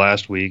pretty good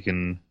last week,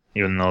 and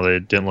even though they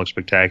didn't look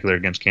spectacular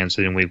against Kansas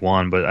City in Week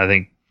 1, but I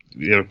think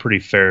they have a pretty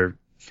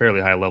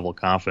fairly high level of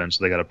confidence.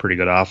 They got a pretty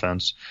good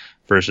offense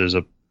versus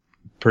a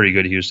pretty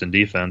good Houston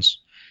defense.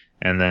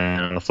 And then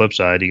on the flip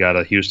side, you got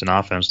a Houston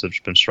offense that's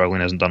been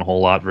struggling, hasn't done a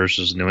whole lot,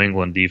 versus a New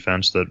England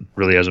defense that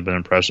really hasn't been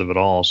impressive at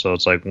all. So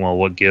it's like, well,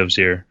 what gives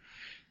here?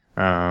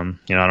 I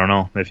don't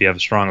know. If you have a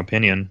strong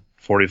opinion,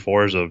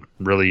 44 is a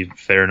really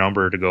fair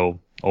number to go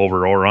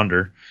over or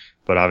under,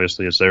 but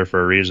obviously it's there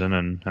for a reason,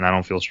 and I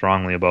don't feel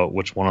strongly about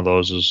which one of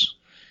those is,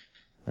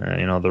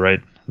 the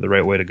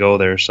right way to go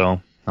there.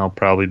 So I'll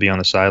probably be on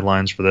the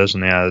sidelines for this.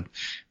 And yeah,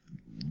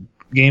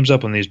 games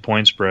up on these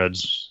point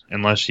spreads,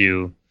 unless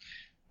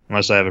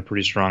I have a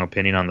pretty strong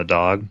opinion on the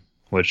dog,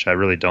 which I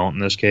really don't in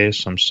this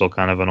case. I'm still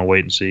kind of on a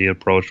wait and see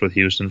approach with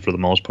Houston for the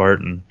most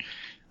part, and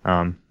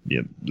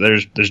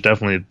there's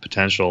definitely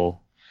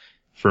potential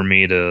for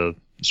me to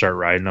start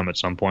riding them at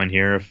some point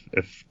here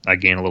if I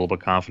gain a little bit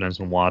of confidence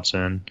in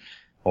Watson,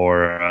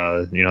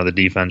 or the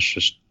defense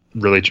just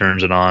really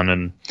turns it on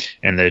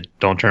and they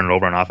don't turn it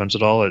over on offense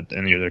at all, and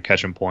they're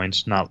catching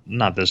points,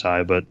 not this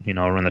high, but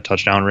we're in the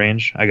touchdown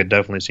range. I could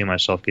definitely see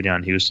myself getting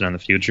on Houston in the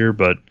future,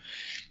 but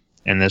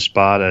in this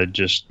spot, I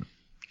just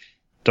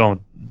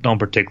don't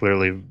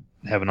particularly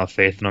have enough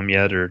faith in them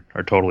yet, or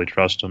totally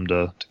trust them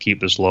to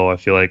keep this low. I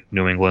feel like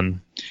New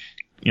England,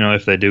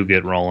 if they do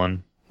get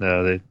rolling,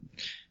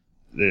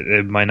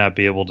 they might not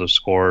be able to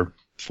score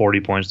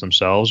 40 points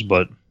themselves,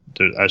 but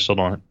I still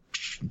don't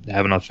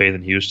have enough faith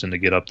in Houston to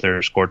get up there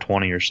and score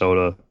 20 or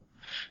so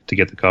to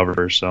get the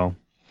cover. So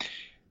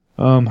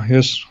I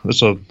guess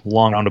that's a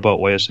long roundabout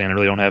way of saying I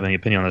really don't have any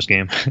opinion on this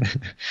game.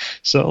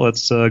 So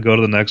let's go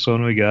to the next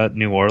one. We got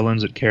New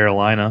Orleans at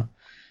Carolina.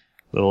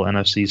 Little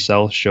NFC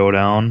South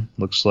showdown.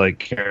 Looks like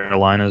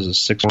Carolina is a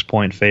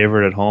 6-point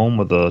favorite at home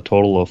with a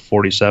total of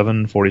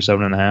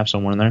 47.5,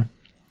 somewhere in there.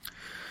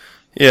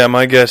 Yeah,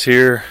 my guess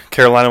here,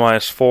 Carolina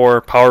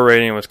 -4. Power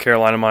rating was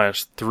Carolina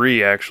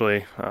 -3,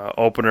 actually.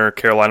 Opener,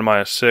 Carolina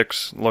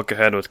 -6. Look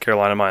ahead was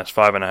Carolina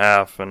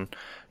 -5.5. And,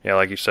 yeah,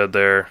 like you said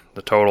there,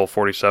 the total,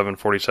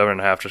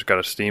 47.5, just got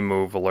a steam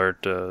move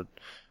alert,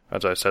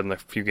 as I said a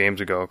few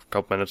games ago, a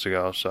couple minutes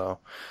ago. So, a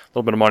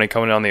little bit of money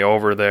coming on the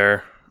over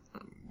there,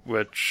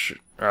 is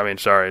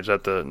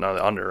that the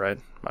under, right?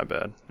 My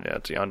bad. Yeah,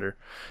 it's the under.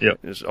 Yep.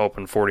 It's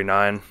open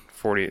 49,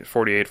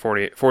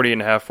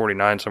 48.5,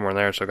 49, somewhere in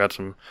there. So got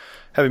some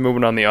heavy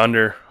movement on the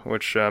under,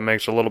 which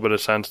makes a little bit of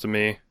sense to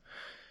me,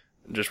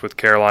 just with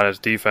Carolina's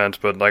defense.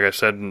 But like I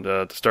said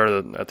at the start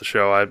at the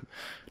show, I'm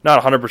not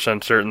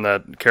 100% certain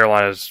that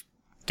Carolina's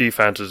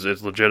defense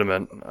is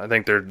legitimate. I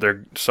think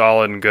they're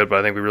solid and good, but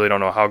I think we really don't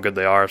know how good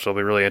they are. So it'll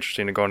be really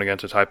interesting to going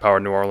against this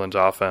high-powered New Orleans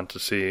offense to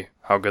see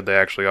how good they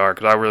actually are,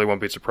 because I really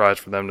won't be surprised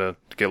for them to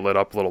get lit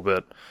up a little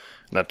bit.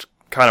 And that's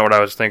kind of what I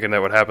was thinking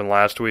that would happen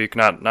last week.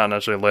 Not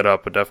necessarily lit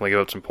up, but definitely give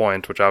up some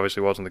points, which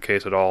obviously wasn't the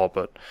case at all.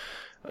 But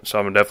so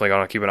I'm definitely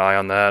going to keep an eye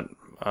on that.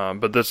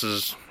 But this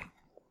is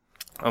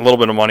a little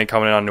bit of money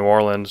coming in on New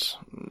Orleans,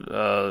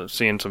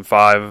 seeing some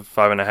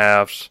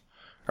 5.5s,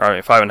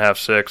 or 5.5,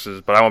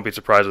 6s. But I won't be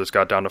surprised if this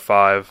got down to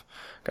 5.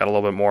 Got a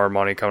little bit more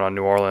money coming on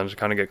New Orleans,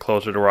 kind of get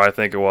closer to where I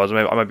think it was.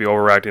 I might be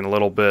overreacting a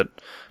little bit,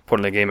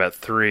 putting the game at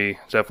 3.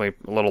 It's definitely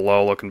a little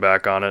low looking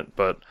back on it,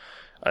 but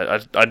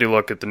I do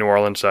look at the New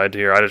Orleans side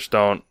here. I just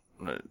don't,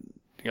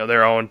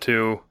 they're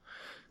 0-2.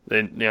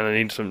 They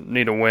need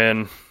to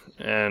win,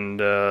 and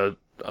they're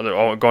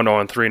going to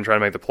 0-3 and trying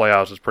to make the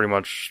playoffs is pretty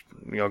much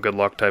good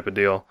luck type of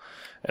deal.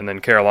 And then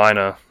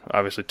Carolina,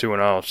 obviously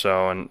 2-0.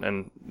 So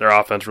and their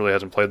offense really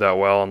hasn't played that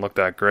well and looked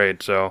that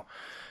great. So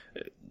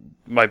it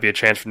might be a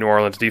chance for New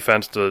Orleans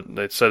defense to.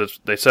 They said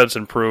it's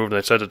improved.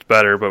 They said it's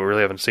better, but we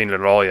really haven't seen it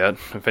at all yet.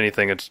 If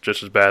anything, it's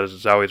just as bad as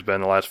it's always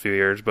been the last few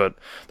years. But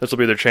this will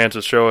be their chance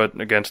to show it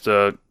against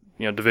a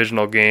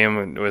divisional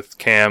game with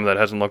Cam that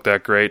hasn't looked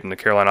that great, and the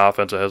Carolina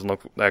offense that hasn't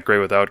looked that great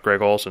without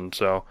Greg Olsen.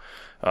 So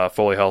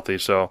fully healthy.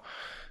 So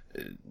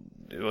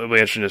it'll be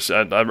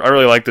interesting. I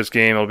really like this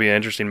game. It'll be an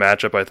interesting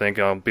matchup, I think.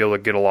 I'll be able to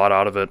get a lot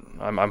out of it.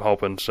 I'm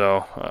hoping.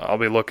 So I'll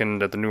be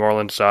looking at the New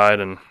Orleans side,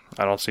 and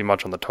I don't see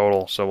much on the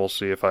total. So we'll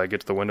see if I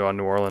get to the window on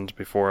New Orleans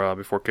before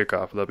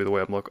kickoff. That'll be the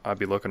way I'd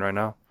be looking right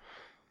now.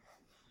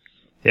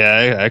 Yeah,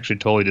 I actually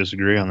totally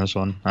disagree on this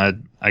one.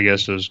 I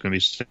guess it was going to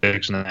be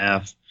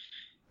 6.5.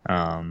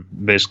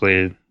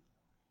 Basically,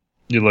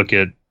 you look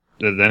at,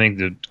 I think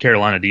the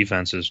Carolina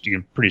defense is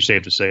pretty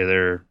safe to say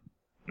they're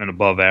an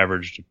above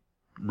average,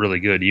 really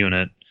good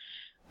unit.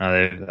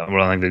 I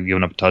don't think they've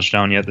given up a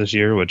touchdown yet this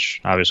year,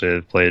 which obviously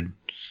they've played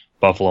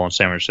Buffalo and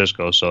San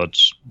Francisco, so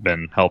it's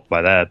been helped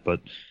by that.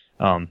 But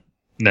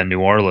then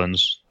New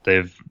Orleans,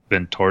 they've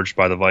been torched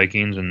by the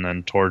Vikings and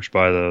then torched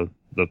by the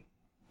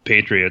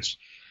Patriots.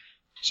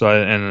 So I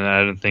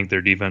didn't think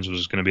their defense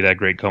was going to be that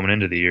great coming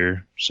into the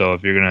year. So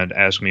if you're going to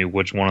ask me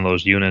which one of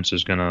those units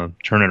is going to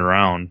turn it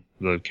around,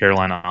 the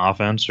Carolina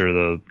offense or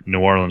the New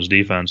Orleans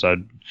defense,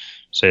 I'd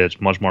say it's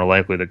much more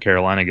likely that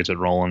Carolina gets it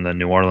rolling than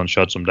New Orleans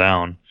shuts them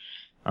down.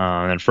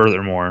 And then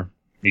furthermore,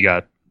 you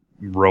got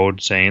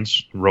road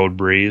Saints, road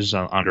Breeze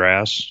on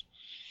grass.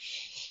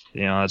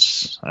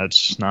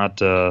 That's not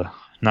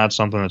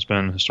something that's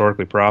been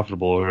historically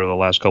profitable over the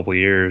last couple of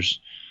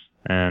years.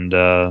 And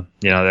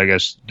I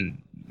guess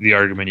the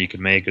argument you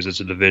could make is it's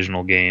a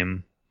divisional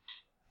game,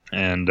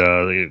 and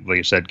like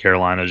you said,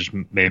 Carolina just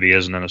maybe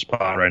isn't in a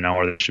spot right now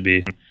where they should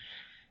be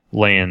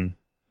laying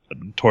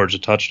towards a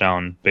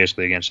touchdown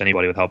basically against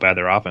anybody with how bad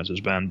their offense has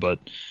been. But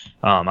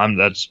I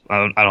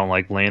don't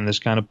like laying this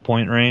kind of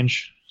point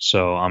range,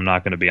 so I'm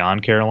not going to be on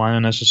Carolina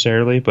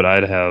necessarily. But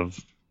I'd have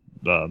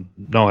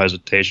no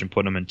hesitation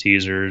putting them in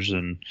teasers,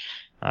 and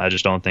I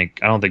don't think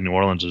New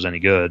Orleans is any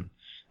good.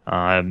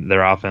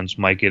 Their offense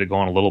might get it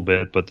going a little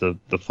bit, but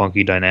the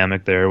funky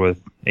dynamic there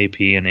with AP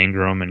and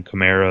Ingram and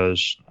Kamara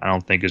I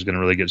don't think is going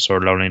to really get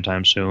sorted out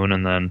anytime soon.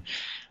 And then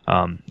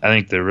I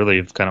think they really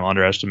have kind of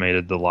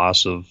underestimated the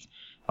loss of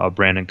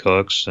Brandon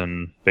Cooks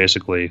and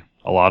basically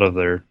a lot of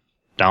their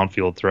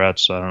downfield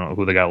threats. I don't know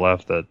who they got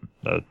left, that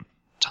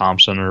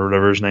Thompson or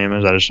whatever his name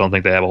is. I just don't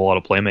think they have a whole lot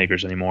of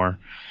playmakers anymore.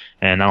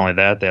 And not only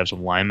that, they have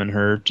some linemen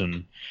hurt,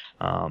 and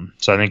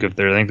so I think if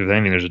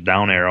anything, there's a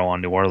down arrow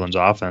on New Orleans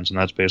offense, and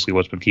that's basically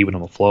what's been keeping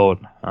them afloat.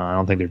 I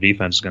don't think their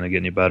defense is going to get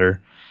any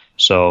better.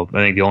 So I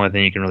think the only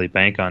thing you can really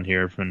bank on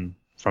here from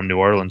New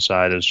Orleans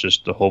side is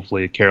just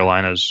hopefully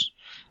Carolina's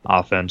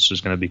offense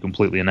is going to be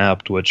completely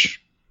inept,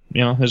 which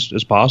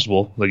is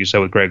possible. Like you said,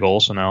 with Greg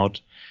Olsen out,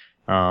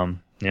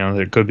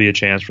 there could be a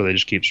chance where they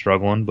just keep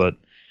struggling, but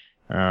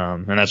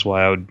and that's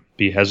why I would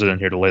be hesitant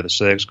here to lay the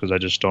 6, because I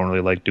just don't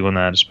really like doing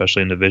that,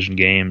 especially in division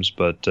games.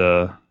 But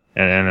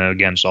and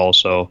against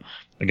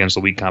the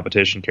weak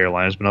competition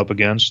Carolina's been up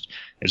against,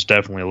 it's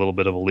definitely a little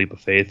bit of a leap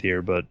of faith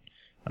here. But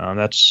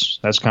that's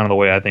kind of the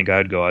way I think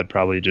I'd go. I'd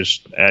probably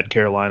just add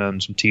Carolina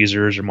and some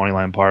teasers or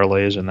moneyline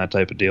parlays and that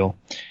type of deal.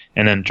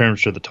 And then in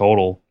terms of the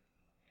total,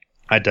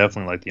 I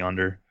definitely like the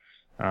under.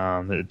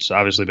 It's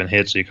obviously been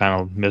hit, so you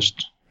kind of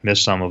missed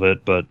some of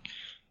it, but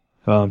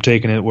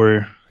taking it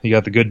where you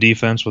got the good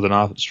defense with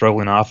an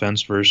struggling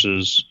offense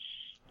versus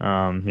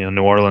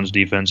New Orleans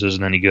defense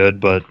isn't any good,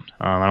 but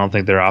I don't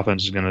think their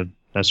offense is going to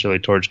necessarily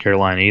torch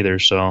Carolina either.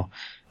 So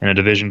in a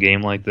division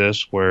game like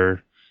this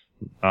where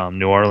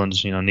New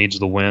Orleans needs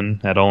the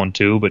win at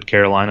 0-2, but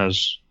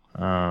Carolina's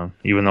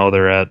even though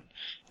they're at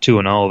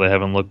 2-0, they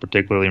haven't looked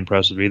particularly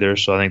impressive either.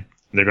 So I think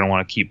they're going to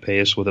want to keep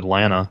pace with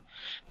Atlanta.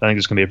 I think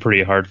it's going to be a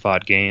pretty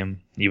hard-fought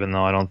game, even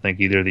though I don't think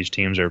either of these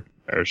teams are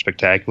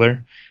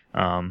spectacular.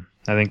 I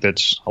think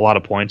that's a lot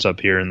of points up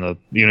here.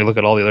 You look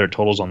at all the other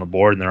totals on the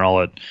board, and they're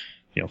all at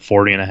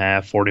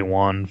 40.5,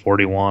 41,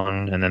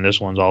 41, and then this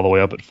one's all the way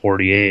up at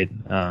 48.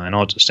 I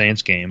know it's a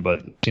Saints game, but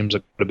it seems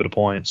like a bit of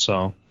points.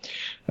 So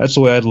that's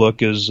the way I'd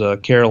look is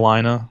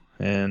Carolina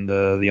and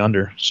the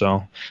under. So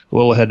a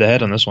little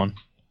head-to-head on this one.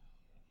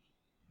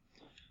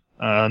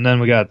 And then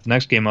we got the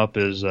next game up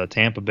is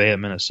Tampa Bay at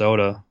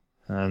Minnesota.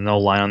 No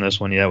line on this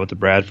one yet with the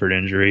Bradford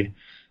injury.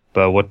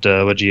 But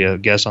what'd you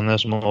guess on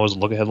this one? What was the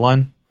look-ahead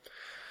line?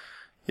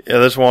 Yeah,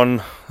 this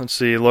one, let's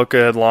see,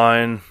 look-ahead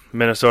line,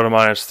 Minnesota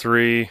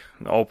 -3.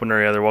 The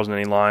opener, yeah, there wasn't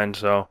any line,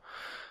 so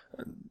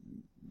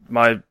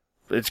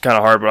it's kind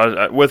of hard.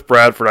 But with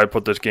Bradford, I'd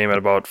put this game at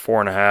about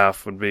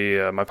 4.5 would be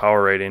my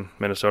power rating.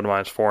 Minnesota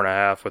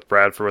 -4.5 with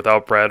Bradford.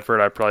 Without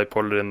Bradford, I'd probably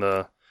put it in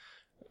the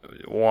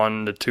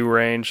 1 to 2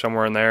 range,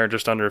 somewhere in there,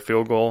 just under a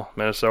field goal,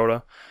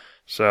 Minnesota.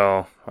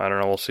 So, I don't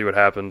know, we'll see what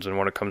happens and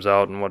when it comes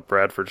out and what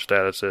Bradford's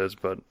status is,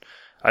 but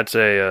I'd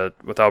say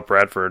without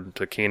Bradford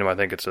to Keenum, I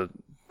think it's a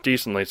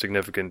decently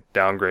significant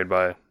downgrade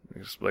by,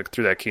 like,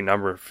 through that key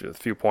number, a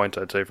few points,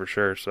 I'd say for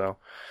sure. So,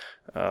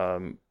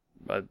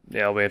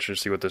 yeah, I'll be interested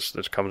to see what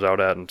this comes out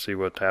at and see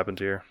what happens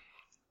here.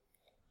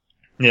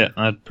 Yeah,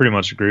 I pretty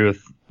much agree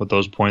with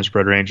those point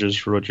spread ranges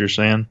for what you're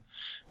saying,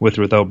 with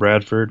or without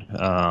Bradford.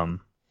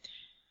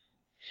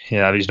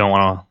 Yeah, I just don't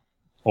want to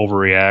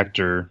overreact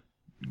or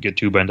get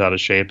too bent out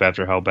of shape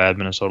after how bad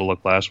Minnesota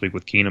looked last week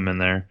with Keenum in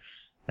there,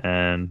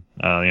 and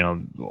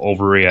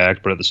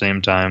overreact. But at the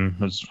same time,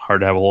 it's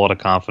hard to have a whole lot of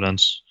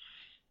confidence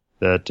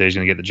that he's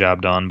going to get the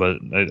job done. But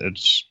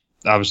it's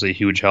obviously a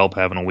huge help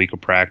having a week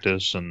of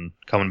practice and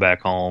coming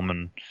back home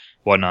and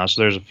whatnot.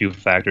 So there's a few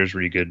factors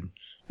where you could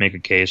make a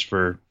case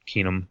for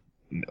Keenum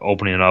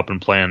opening it up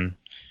and playing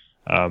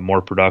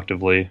more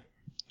productively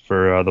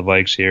for the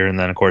Vikes here. And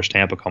then, of course,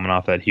 Tampa coming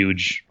off that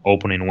huge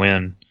opening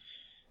win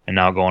and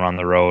now going on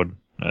the road.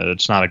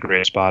 It's not a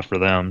great spot for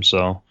them.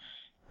 So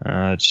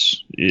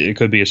it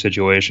could be a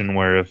situation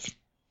where if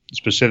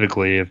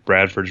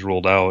Bradford's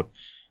ruled out,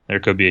 there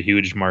could be a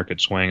huge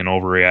market swing and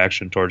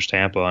overreaction towards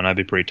Tampa, and I'd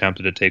be pretty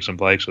tempted to take some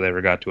Vikes if they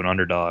ever got to an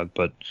underdog.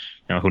 But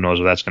who knows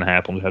if that's going to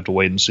happen. We'll have to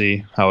wait and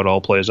see how it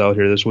all plays out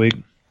here this week.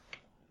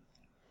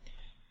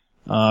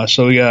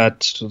 So we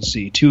got, let's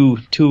see, two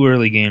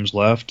early games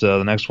left.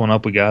 The next one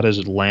up we got is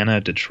Atlanta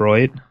at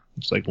Detroit.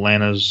 It's like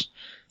Atlanta's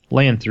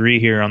laying 3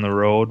 here on the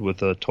road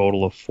with a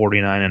total of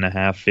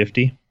 49.5,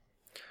 50.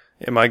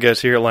 Yeah, my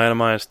guess here, Atlanta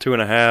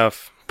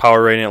 -2.5.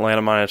 Power rating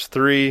Atlanta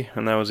 -3,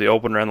 and that was the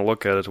opener and the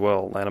look at as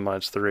well, Atlanta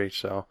 -3.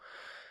 So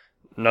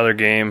another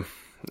game.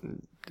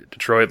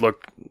 Detroit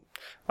looked.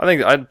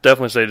 I'd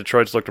definitely say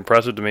Detroit's looked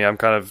impressive to me. I'm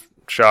kind of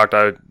shocked.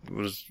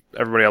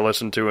 Everybody I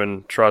listened to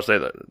and trust,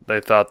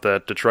 they thought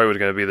that Detroit was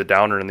going to be the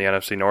downer in the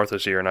NFC North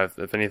this year, and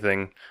if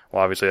anything,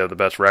 well, obviously they have the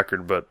best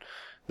record, but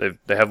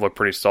they have looked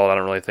pretty solid. I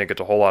don't really think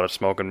it's a whole lot of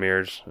smoke and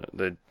mirrors.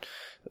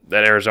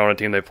 That Arizona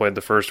team they played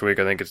the first week,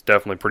 I think it's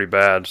definitely pretty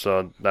bad,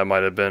 so that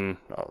might have been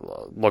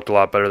looked a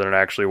lot better than it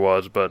actually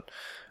was. But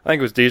I think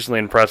it was decently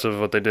impressive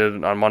what they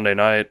did on Monday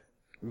night,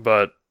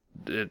 but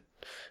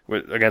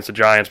against the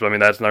Giants. But I mean,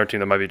 that's another team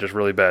that might be just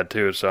really bad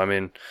too. So I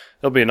mean,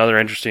 it'll be another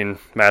interesting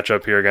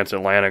matchup here against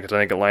Atlanta, because I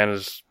think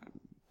Atlanta's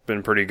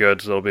been pretty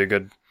good, so it'll be a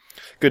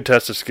good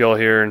test of skill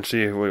here and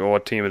see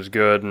what team is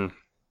good and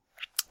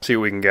see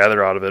what we can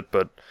gather out of it.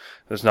 But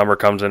this number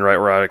comes in right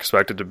where I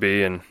expect it to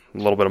be, and a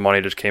little bit of money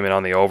just came in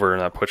on the over,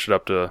 and that pushed it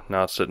up to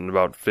now it's sitting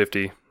about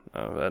 50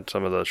 at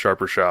some of the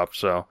sharper shops.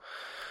 So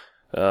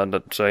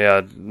yeah,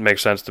 it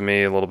makes sense to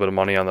me. A little bit of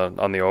money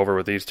on the over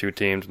with these two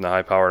teams and the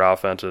high-powered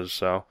offenses.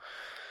 So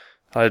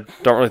I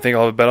don't really think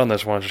I'll have a bet on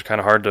this one. It's just kind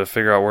of hard to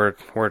figure out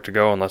where to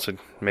go, unless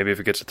maybe if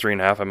it gets to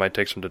 3.5, I might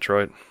take some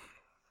Detroit.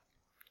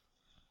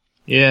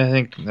 Yeah, I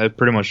think I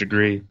pretty much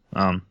agree.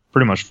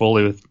 Pretty much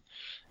fully with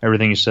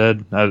everything you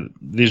said.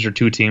 These are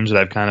two teams that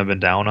I've kind of been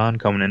down on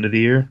coming into the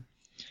year,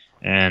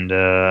 and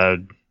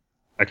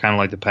I kind of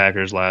like the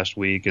Packers last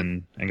week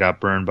and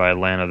got burned by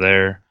Atlanta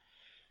there.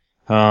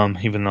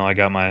 Even though I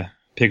got my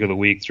pick of the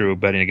week through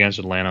betting against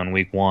Atlanta in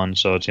week 1,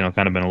 so it's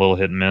kind of been a little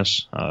hit and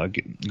miss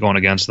going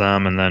against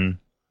them. And then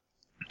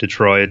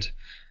Detroit,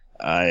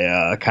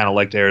 I kind of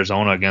liked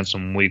Arizona against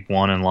them week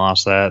 1 and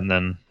lost that, and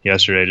then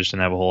yesterday I just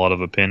didn't have a whole lot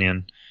of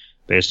opinion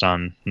based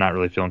on not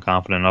really feeling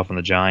confident enough in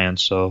the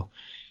Giants. So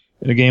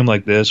in a game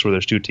like this where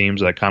there's two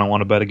teams that I kind of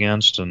want to bet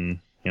against, and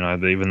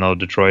even though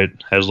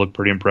Detroit has looked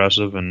pretty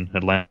impressive and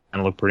Atlanta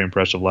looked pretty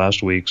impressive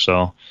last week,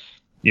 so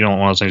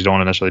one of those things, you don't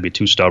want to necessarily be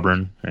too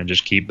stubborn and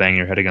just keep banging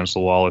your head against the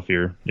wall if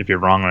you're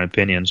wrong on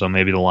opinion. So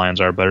maybe the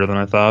Lions are better than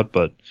I thought,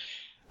 but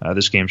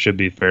this game should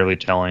be fairly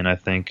telling, I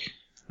think.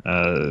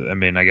 I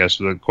mean, I guess,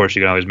 of course,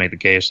 you can always make the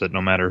case that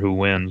no matter who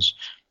wins,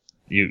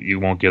 you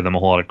won't give them a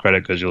whole lot of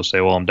credit because you'll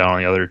say, well, I'm down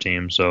on the other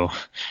team, so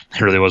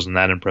it really wasn't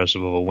that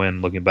impressive of a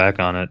win looking back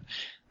on it.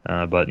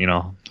 But, you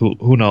know,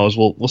 who knows?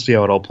 We'll see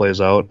how it all plays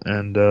out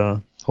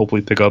and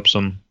hopefully pick up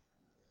some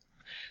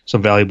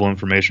valuable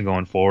information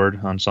going forward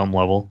on some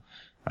level.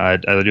 I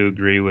do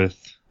agree with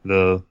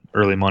the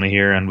early money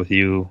here and with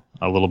you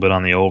a little bit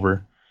on the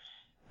over.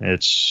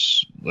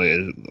 It's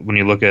when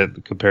you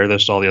compare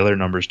this to all the other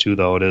numbers too,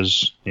 though, it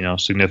is, you know,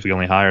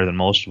 significantly higher than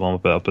most of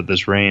them up at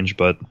this range.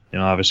 But, you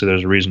know, obviously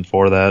there's a reason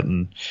for that,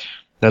 and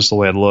that's the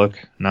way I'd look.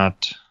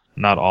 Not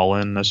all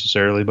in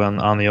necessarily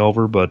on the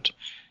over, but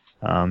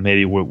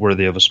maybe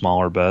worthy of a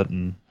smaller bet,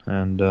 and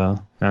I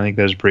think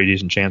there's a pretty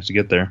decent chance to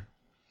get there.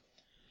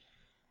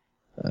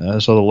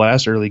 So the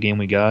last early game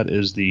we got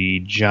is the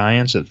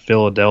Giants at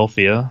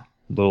Philadelphia,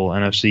 little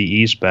NFC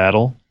East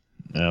battle.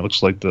 It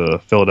looks like the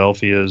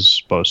Philadelphia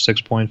is about a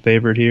 6-point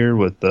favorite here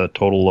with a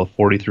total of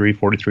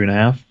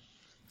 43.5.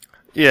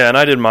 Yeah, and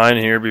I did mine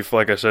here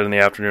before, like I said, in the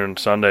afternoon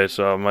Sunday,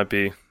 so it might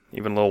be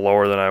even a little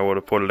lower than I would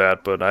have put it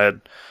at. But I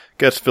had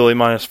guessed Philly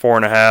minus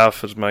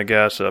 4.5 is my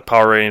guess.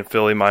 Power rating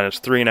Philly minus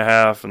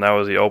 3.5, and that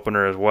was the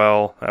opener as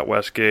well at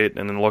Westgate.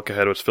 And then the look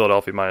ahead was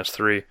Philadelphia minus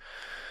 3.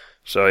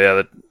 So yeah,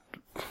 that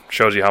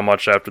shows you how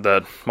much after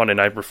that Monday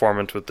night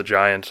performance with the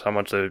Giants, how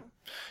much they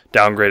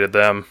downgraded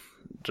them.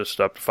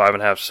 Just up to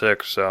 5.5,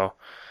 6. So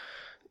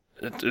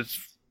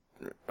it's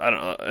I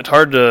don't know. It's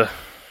hard to.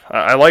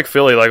 I like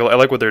Philly. I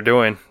like what they're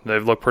doing.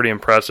 They've looked pretty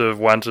impressive.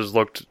 Wentz has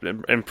looked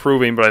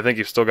improving, but I think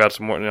he's still got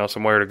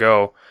somewhere to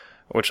go,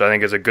 which I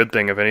think is a good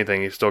thing. If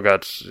anything, he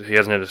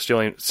hasn't hit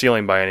a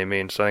ceiling by any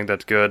means. So I think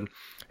that's good.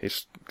 He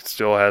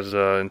still has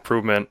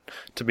improvement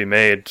to be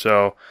made.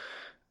 So,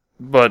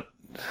 but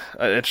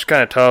it's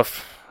kind of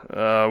tough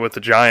with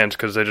the Giants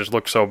because they just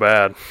look so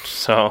bad.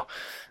 So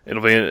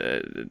it'll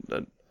be.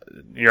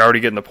 You're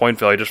already getting the point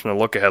value just from the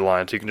look-ahead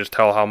lines. You can just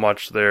tell how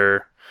much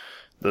the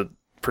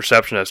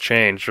perception has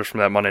changed just from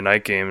that Monday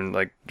night game.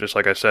 And just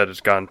like I said, it's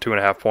gone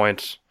 2.5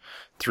 points,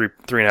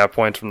 3.5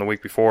 points from the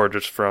week before,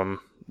 just from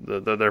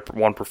their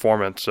one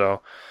performance.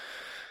 So,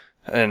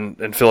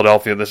 and in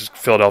Philadelphia, this is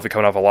Philadelphia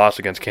coming off a loss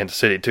against Kansas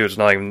City too. It's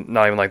not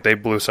even like they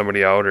blew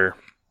somebody out or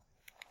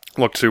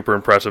looked super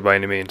impressive by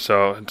any means.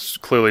 So it's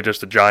clearly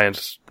just a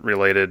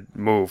Giants-related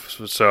move.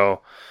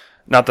 So,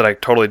 not that I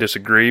totally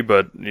disagree,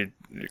 but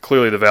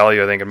clearly the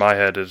value, I think, in my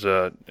head is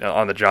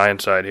on the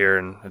Giants side here,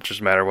 and it's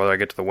just a matter of whether I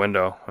get to the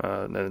window.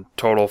 And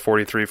total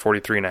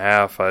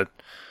 43.5.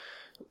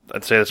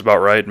 I'd say that's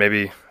about right.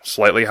 Maybe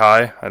slightly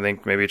high. I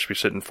think maybe it should be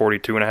sitting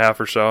 42.5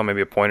 or so,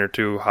 maybe a point or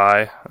two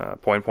high,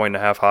 point and a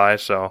half high.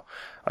 So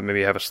I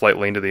maybe have a slight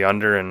lean to the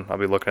under, and I'll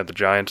be looking at the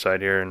Giants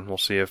side here, and we'll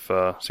see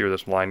where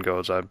this line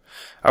goes. I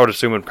would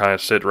assume it would kind of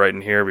sit right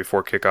in here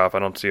before kickoff. I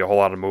don't see a whole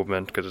lot of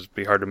movement because it'd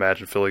be hard to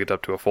imagine Philly gets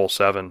up to a full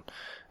 7.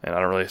 And I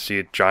don't really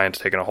see Giants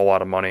taking a whole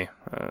lot of money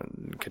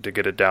to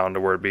get it down to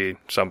where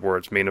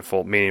it's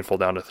meaningful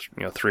down to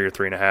 3 or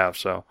 3.5.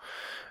 So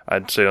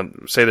I'd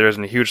say there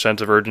isn't a huge sense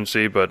of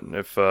urgency, but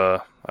if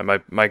I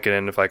might get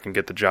in if I can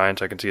get the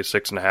Giants, I can see a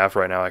 6.5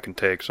 right now I can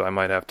take. So I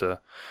might have to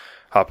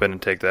hop in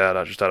and take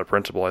that just out of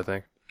principle, I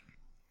think.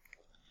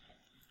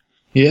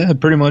 Yeah, I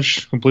pretty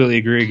much completely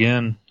agree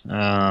again.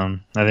 I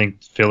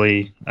think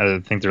Philly, I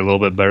think they're a little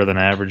bit better than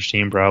average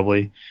team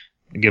probably.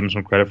 Give them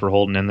some credit for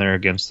holding in there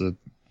against the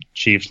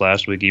Chiefs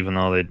last week, even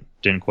though they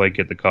didn't quite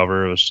get the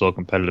cover. It was still a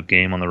competitive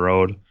game on the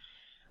road.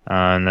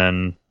 And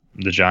then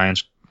the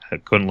Giants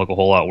couldn't look a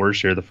whole lot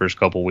worse here the first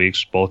couple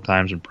weeks, both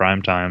times in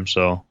prime time.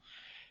 So,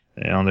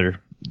 I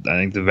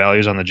think the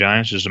value's on the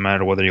Giants, just a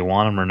matter of whether you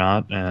want them or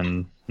not,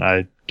 and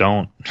I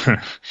don't.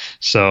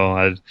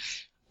 So,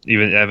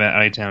 even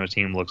anytime a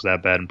team looks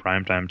that bad in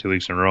prime time 2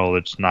 weeks in a row,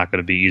 it's not going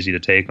to be easy to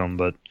take them.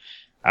 But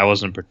I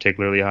wasn't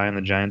particularly high on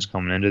the Giants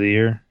coming into the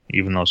year,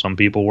 even though some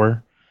people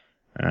were.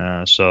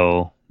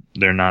 So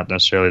they're not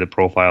necessarily the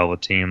profile of a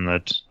team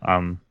that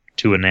I'm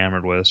too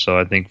enamored with. So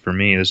I think for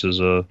me, this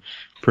is a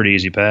pretty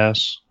easy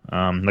pass.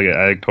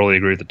 I totally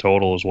agree with the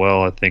total as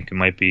well. I think it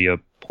might be a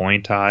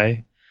point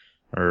high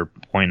or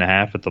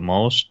 1.5 at the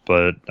most,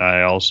 but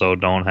I also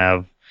don't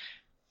have,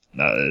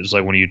 it's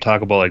like when you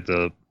talk about like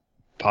the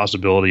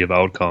possibility of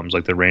outcomes,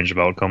 like the range of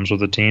outcomes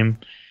with the team,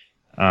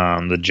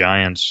 the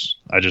Giants,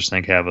 I just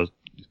think have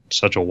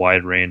such a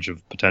wide range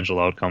of potential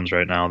outcomes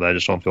right now that I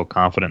just don't feel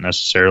confident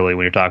necessarily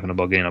when you're talking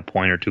about getting a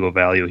point or two of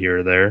value here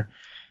or there.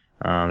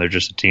 They're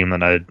just a team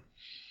that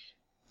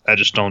I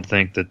just don't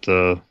think that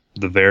the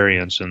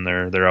variance in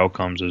their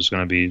outcomes is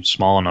going to be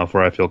small enough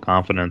where I feel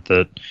confident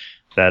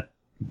that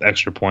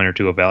extra point or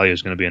two of value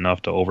is going to be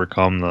enough to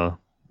overcome the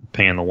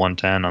paying the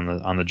 110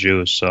 on the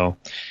juice. So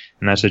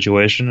in that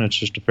situation, it's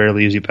just a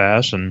fairly easy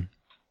pass, and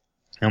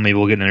maybe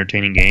we'll get an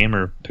entertaining game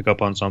or pick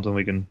up on something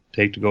we can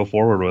take to go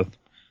forward with.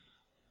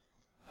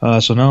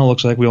 So now it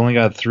looks like we only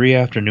got 3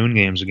 afternoon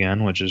games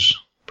again, which is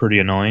pretty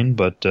annoying,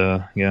 but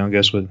I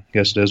guess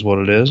it is what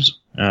it is.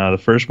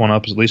 The first one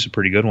up is at least a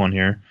pretty good one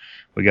here.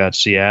 We got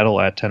Seattle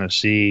at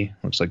Tennessee.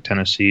 Looks like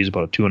Tennessee's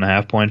about a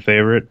 2.5-point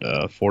favorite.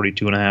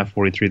 42.5,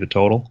 43 the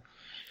total.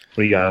 What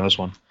do you got on this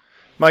one?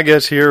 My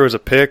guess here was a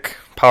pick,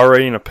 power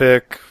rating a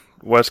pick.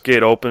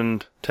 Westgate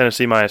opened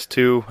Tennessee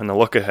 -2, and the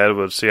look ahead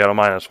was Seattle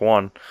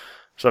 -1.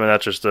 So I mean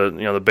that's just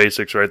the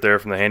basics right there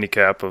from the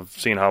handicap of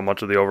seeing how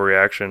much of the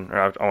overreaction,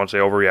 or I won't say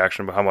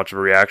overreaction, but how much of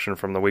a reaction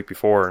from the week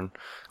before, and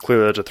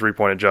clearly that's a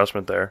 3-point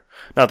adjustment there.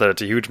 Not that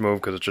it's a huge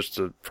move because it's just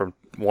from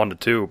 1 to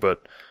 2,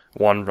 but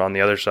 1 on the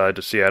other side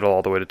to Seattle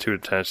all the way to 2 to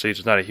Tennessee. So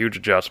it's not a huge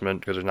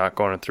adjustment because they're not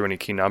going through any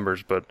key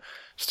numbers, but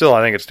still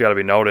I think it's got to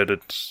be noted.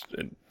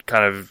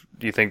 Do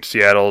you think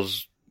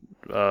Seattle's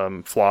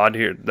flawed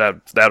here?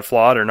 That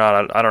flawed or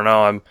not? I don't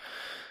know.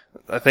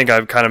 I think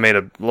I've kind of made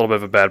a little bit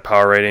of a bad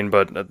power rating,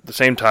 but at the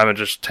same time, it's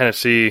just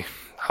Tennessee,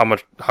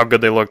 how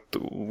good they looked.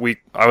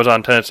 I was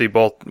on Tennessee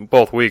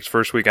both weeks,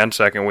 first week and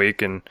second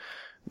week, and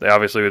they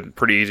obviously had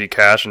pretty easy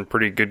cash and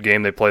pretty good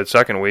game they played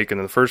second week. And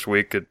then the first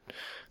week, the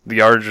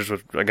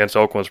yardages against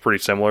Oakland was pretty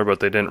similar, but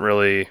they didn't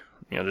really,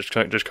 just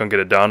couldn't get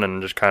it done,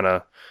 and just kind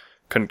of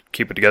couldn't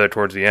keep it together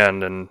towards the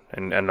end, and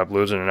ended up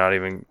losing and not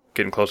even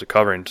getting close to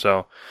covering.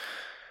 So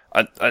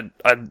I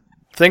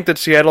think that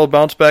Seattle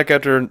bounced back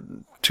after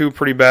 2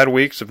 pretty bad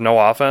weeks of no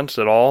offense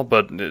at all,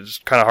 but it's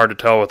kind of hard to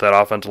tell with that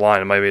offensive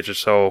line. Maybe it's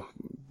just so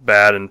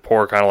bad and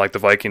poor, kind of like the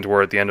Vikings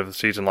were at the end of the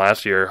season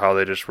last year, how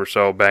they just were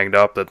so banged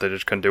up that they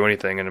just couldn't do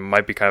anything, and it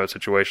might be kind of a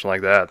situation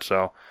like that.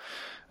 So,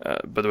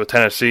 but with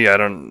Tennessee,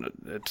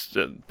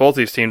 both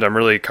these teams I'm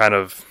really kind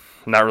of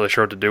not really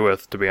sure what to do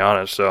with, to be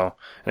honest. So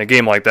in a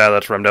game like that,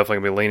 that's where I'm definitely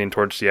going to be leaning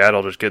towards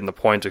Seattle, just getting the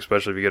points,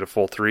 especially if you get a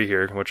full 3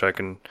 here, which I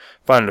can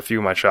find in a few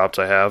of my shops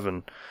I have,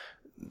 and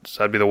so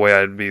that'd be the way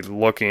I'd be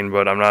looking,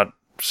 but I'm not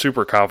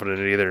super confident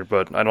in either.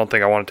 But I don't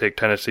think I want to take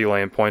Tennessee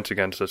laying points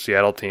against a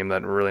Seattle team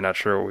that we're really not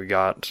sure what we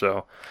got.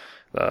 So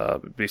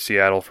it'd be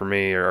Seattle for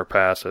me, or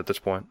pass at this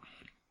point.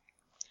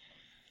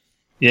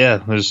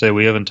 Yeah, let's say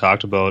we haven't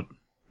talked about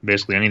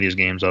basically any of these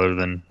games other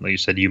than, like you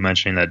said, you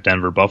mentioning that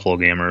Denver-Buffalo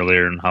game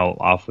earlier and how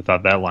off we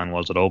thought that line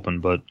was at open.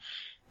 But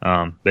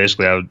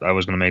basically I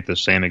was going to make the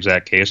same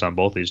exact case on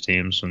both these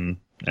teams and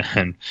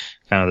kind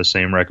of the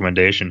same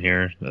recommendation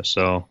here.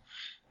 So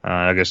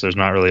I guess there's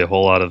not really a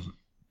whole lot of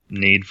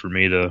need for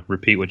me to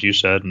repeat what you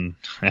said and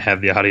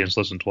have the audience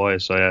listen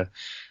twice. So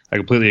I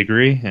completely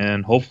agree,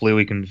 and hopefully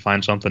we can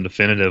find something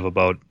definitive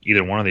about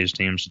either one of these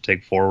teams to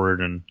take forward,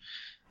 and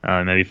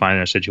maybe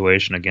find a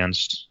situation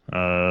against,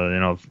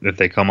 if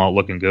they come out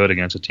looking good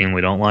against a team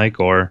we don't like,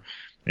 or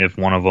if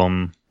one of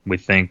them we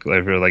think,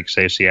 like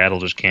say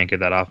Seattle just can't get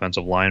that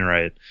offensive line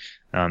right.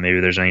 Maybe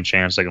there's any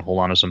chance they can hold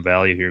on to some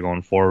value here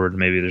going forward.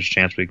 Maybe there's a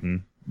chance we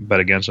can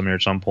bet against them here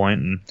at some point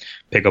and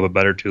pick up a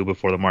better 2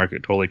 before the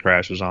market totally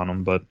crashes on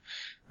them. But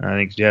I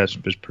think, it's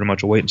pretty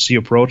much a wait-and-see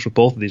approach with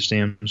both of these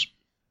teams.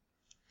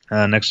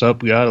 Next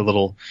up, we got a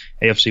little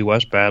AFC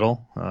West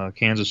battle.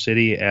 Kansas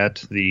City at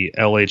the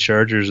LA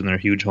Chargers in their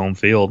huge home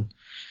field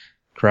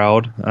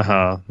crowd.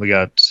 We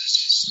got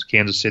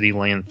Kansas City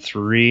laying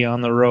 3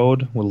 on the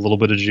road with a little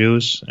bit of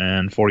juice,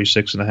 and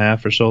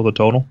 46.5 or so the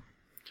total.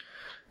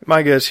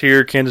 My guess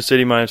here, Kansas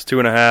City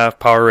 -2.5,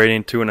 power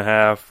rating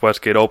 2.5,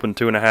 Westgate open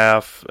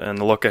 2.5, and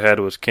the look ahead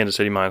was Kansas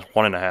City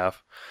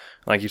 -1.5.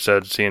 Like you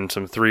said, seeing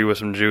some 3 with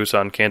some juice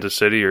on Kansas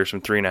City, or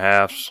some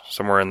 3.5s,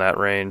 somewhere in that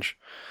range.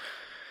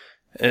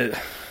 And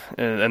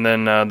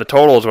then the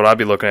total is what I'd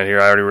be looking at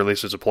here. I already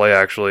released as a play,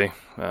 actually.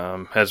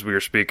 As we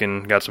were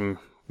speaking, got some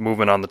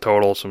movement on the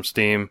total, some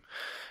steam.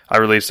 I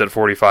released at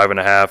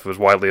 45.5. It was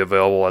widely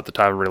available at the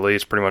time of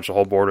release. Pretty much the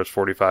whole board was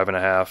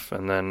 45.5.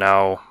 And then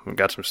now we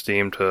got some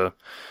steam to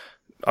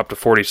up to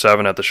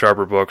 47 at the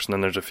sharper books. And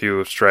then there's a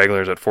few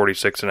stragglers at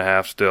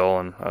 46.5 still,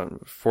 and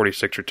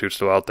 46 or 2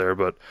 still out there.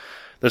 But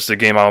this is a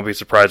game I won't be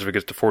surprised if it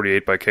gets to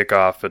 48 by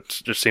kickoff.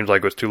 It just seems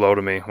like it was too low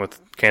to me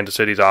with Kansas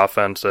City's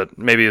offense. That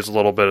maybe is a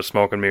little bit of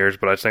smoke and mirrors,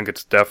 but I think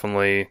it's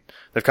definitely,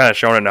 they've kind of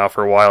shown it now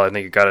for a while. I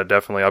think you got to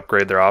definitely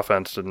upgrade their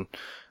offense, and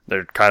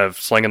they're kind of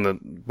slinging the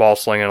ball,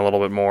 slinging a little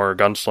bit more,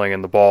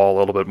 gunslinging the ball a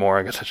little bit more,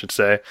 I guess I should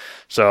say.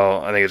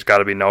 So I think it's got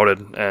to be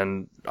noted,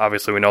 and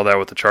obviously we know that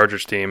with the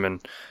Chargers team,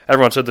 and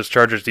everyone said this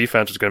Chargers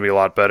defense is going to be a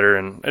lot better,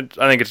 and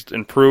I think it's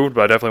improved,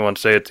 but I definitely want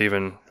to say it's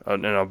even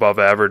above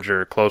average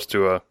or close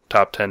to a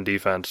top 10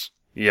 defense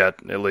yet,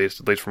 at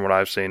least from what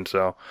I've seen.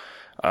 So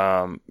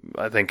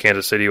I think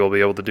Kansas City will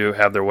be able to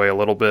have their way a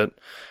little bit.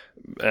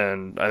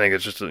 And I think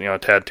it's just a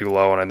tad too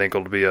low, and I think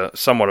it'll be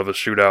somewhat of a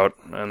shootout,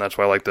 and that's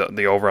why I like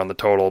the over on the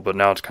total. But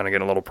now it's kind of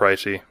getting a little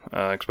pricey,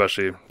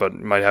 especially, but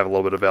might have a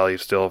little bit of value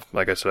still.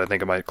 Like I said, I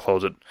think it might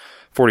close at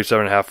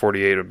 47.5,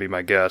 48 would be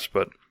my guess.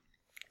 But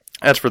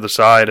as for the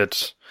side, I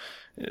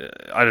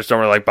just don't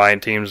really like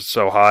buying teams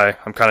so high.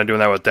 I'm kind of doing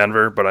that with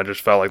Denver, but I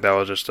just felt like that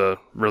was just a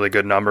really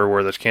good number,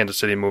 where this Kansas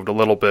City moved a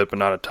little bit, but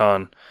not a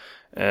ton,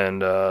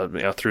 and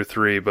through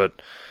 3,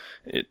 but.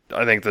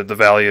 I think that the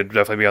value would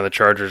definitely be on the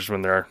Chargers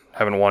when they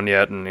haven't won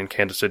yet, and in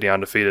Kansas City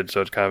undefeated, so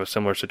it's kind of a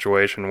similar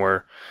situation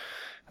where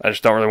I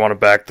just don't really want to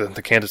back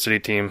the Kansas City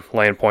team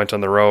laying points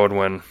on the road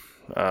when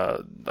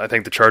I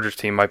think the Chargers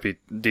team might be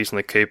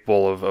decently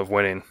capable of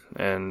winning,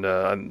 and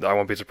I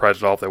won't be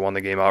surprised at all if they won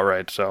the game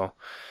outright. So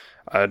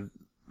I'd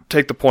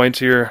take the points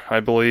here,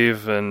 I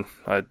believe, and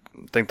I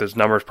think this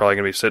number is probably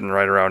going to be sitting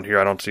right around here.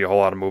 I don't see a whole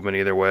lot of movement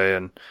either way,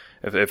 and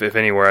if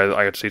anywhere,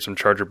 I could see some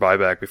Charger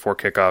buyback before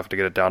kickoff to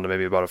get it down to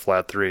maybe about a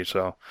flat 3.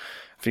 So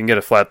if you can get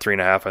a flat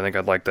 3.5, I think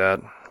I'd like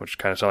that, which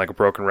kind of sound like a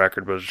broken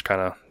record, but it's just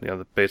kind of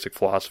the basic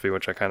philosophy,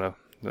 which I kind of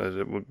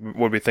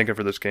would be thinking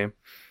for this game.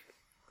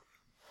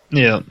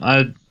 Yeah,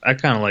 I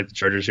kind of like the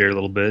Chargers here a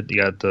little bit. You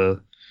got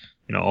the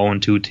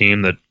 0-2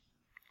 team that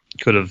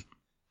could have,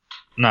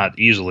 not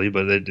easily,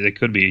 but they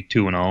could be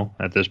 2-0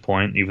 at this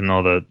point, even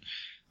though the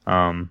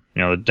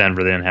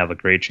Denver, they didn't have a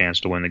great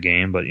chance to win the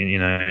game, but you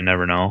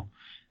never know.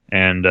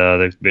 And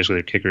they basically,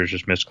 their kickers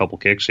just missed a couple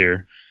kicks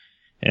here.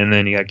 And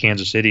then you got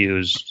Kansas City,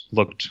 who's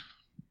looked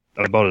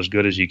about as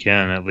good as you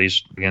can, at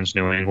least against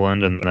New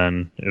England, and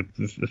then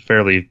a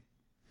fairly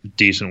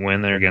decent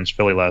win there against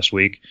Philly last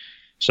week.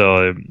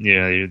 So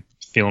you're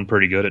feeling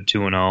pretty good at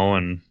 2-0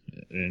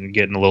 and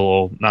getting a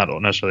little, not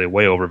necessarily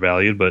way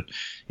overvalued, but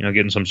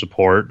getting some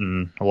support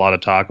and a lot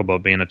of talk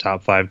about being a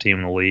top 5 team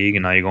in the league.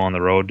 And now you go on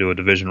the road to a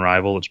division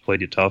rival that's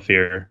played you tough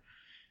here,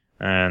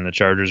 and the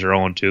Chargers are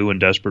 0-2 and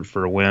desperate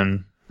for a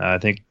win. I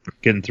think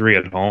getting 3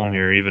 at home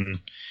here, even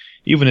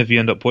if you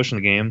end up pushing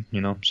the game,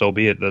 so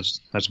be it. That's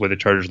the way the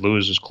Chargers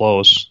lose, is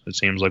close. It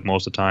seems like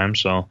most of the time.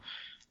 So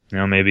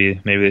maybe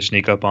they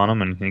sneak up on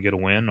them and get a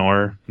win,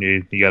 or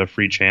you got a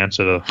free chance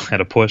at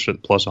a push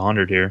at plus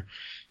 100 here.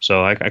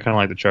 So I kind of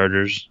like the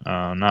Chargers.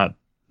 Not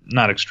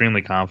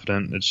extremely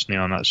confident. It's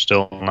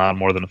not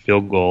more than a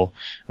field goal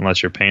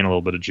unless you're paying a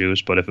little bit of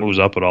juice. But if it moves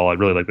up at all, I'd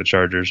really like the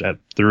Chargers at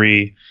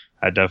 3.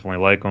 I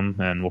definitely like them,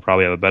 and we'll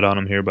probably have a bet on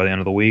them here by the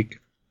end of the week.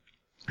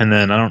 And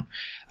then I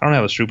don't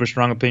have a super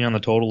strong opinion on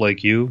the total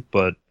like you,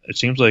 but it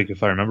seems like,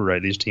 if I remember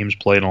right, these teams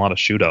played in a lot of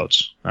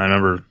shootouts. I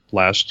remember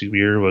last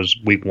year was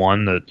week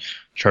 1 that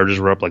Chargers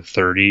were up like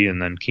 30,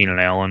 and then Keenan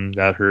Allen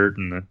got hurt,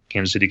 and the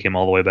Kansas City came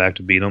all the way back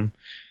to beat them.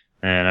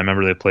 And I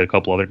remember they played a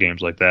couple other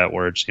games like that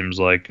where it seems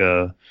like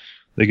they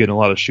get in a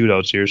lot of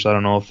shootouts here. So I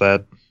don't know if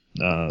that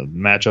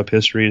matchup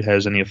history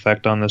has any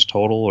effect on this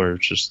total, or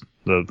it's just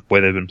the way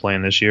they've been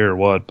playing this year, or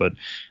what. But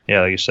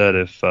yeah, like you said,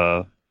 if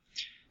the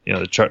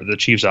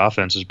Chiefs'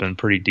 offense has been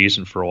pretty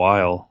decent for a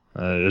while,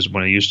 is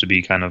when it used to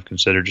be kind of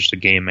considered just a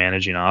game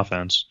managing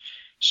offense.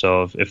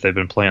 So if they've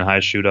been playing high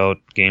shootout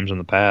games in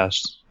the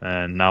past,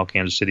 and now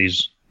Kansas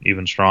City's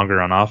even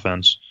stronger on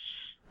offense,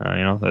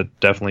 that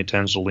definitely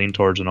tends to lean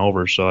towards an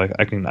over. So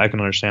I can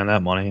understand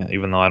that money,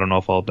 even though I don't know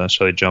if I'll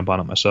necessarily jump on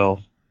it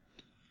myself.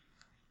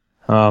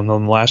 The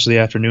last of the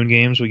afternoon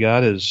games we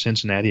got is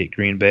Cincinnati at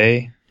Green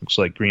Bay. Looks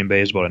like Green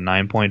Bay is about a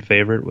 9-point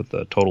favorite with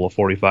a total of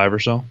 45 or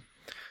so.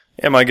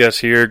 Yeah, my guess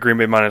here, Green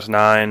Bay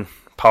 -9.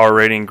 Power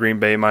rating, Green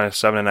Bay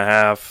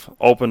 -7.5.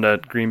 Opened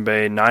at Green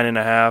Bay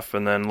 9.5,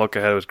 and then look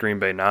ahead was Green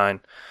Bay 9.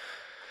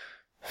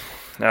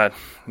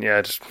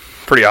 It's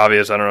pretty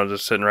obvious. I don't know,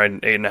 just sitting right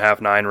in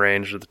 8.5, 9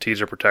 range with the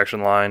teaser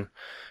protection line.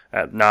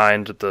 At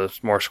 9 at the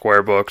more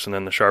square books, and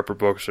then the sharper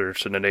books are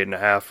sitting at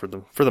 8.5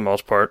 for the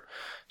most part.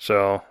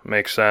 So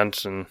makes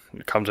sense, and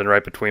it comes in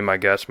right between my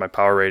guess, my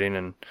power rating,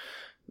 and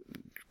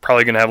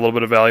probably going to have a little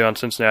bit of value on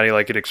Cincinnati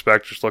like you'd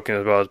expect, just looking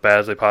about as bad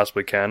as they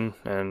possibly can.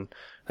 And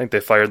I think they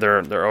fired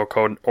their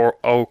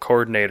O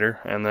coordinator,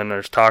 and then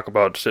there's talk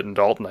about sitting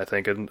Dalton, I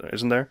think,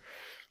 isn't there?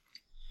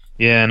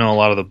 Yeah, I know a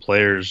lot of the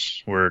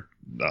players were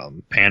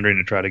pandering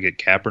to try to get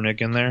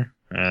Kaepernick in there,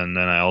 and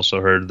then I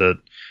also heard that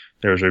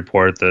there was a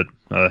report that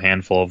a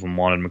handful of them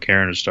wanted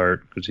McCarron to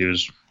start because he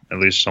was at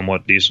least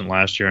somewhat decent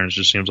last year, and it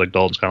just seems like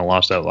Dalton's kind of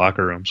lost that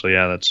locker room. So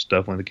yeah, that's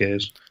definitely the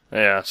case.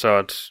 Yeah, so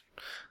it's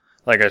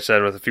like I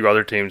said with a few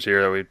other teams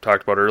here that we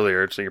talked about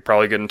earlier. So you're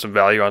probably getting some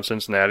value on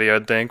Cincinnati,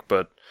 I'd think,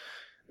 but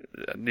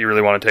do you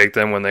really want to take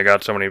them when they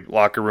got so many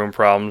locker room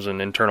problems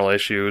and internal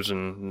issues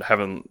and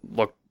haven't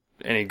looked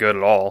any good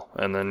at all?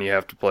 And then you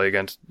have to play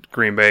against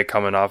Green Bay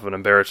coming off of an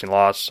embarrassing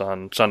loss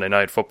on Sunday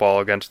Night Football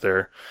against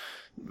their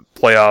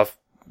playoff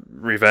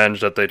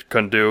revenge that they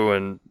couldn't do,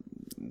 and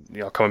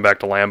coming back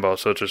to Lambeau.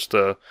 So it's just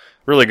a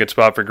really good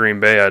spot for Green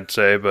Bay, I'd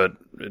say, but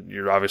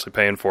you're obviously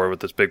paying for it with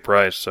this big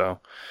price. So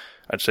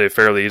I'd say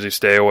fairly easy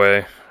stay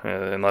away,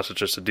 unless it's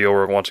just a deal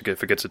where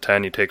if it gets to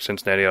 10, you take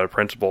Cincinnati out of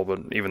principle, but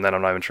even then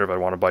I'm not even sure if I'd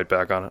want to bite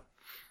back on it.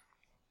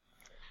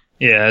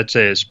 Yeah, I'd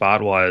say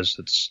spot-wise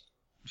it's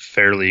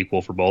fairly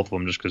equal for both of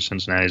them, just because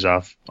Cincinnati's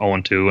off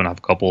 0-2 and have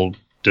a couple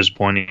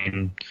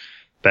disappointing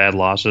bad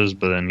losses,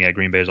 but then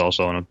Green Bay's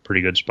also in a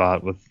pretty good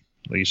spot with,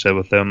 like you said,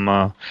 with them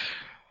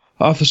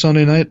off the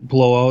Sunday night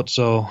blowout.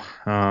 So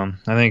I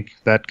think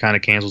that kind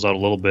of cancels out a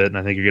little bit, and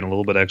I think you're getting a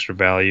little bit extra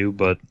value.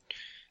 But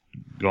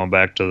going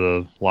back to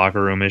the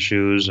locker room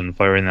issues and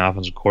firing the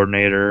offensive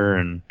coordinator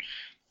and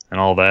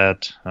all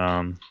that,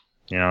 I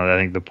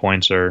think the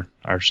points are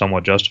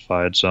somewhat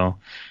justified. So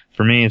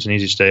for me, it's an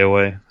easy stay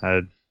away.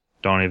 I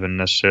don't even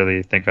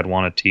necessarily think I'd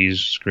want to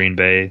tease Green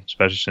Bay,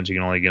 especially since you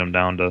can only get them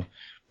down to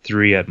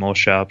 3 at most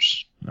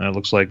shops, it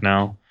looks like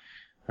now.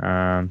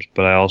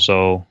 But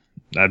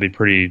I'd be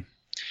pretty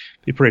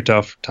be pretty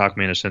tough to talk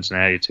me into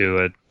Cincinnati too.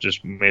 It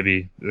just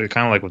maybe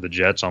kind of like with the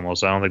Jets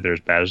almost. I don't think they're as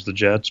bad as the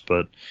Jets,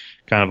 but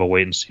kind of a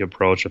wait and see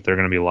approach if they're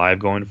going to be live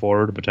going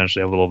forward,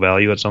 potentially have a little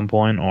value at some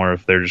point, or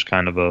if they're just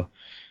kind of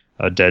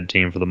a dead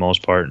team for the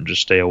most part and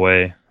just stay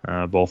away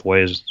both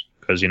ways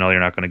because you're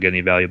not going to get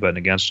any value betting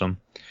against them.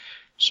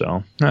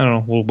 So I don't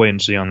know. We'll wait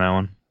and see on that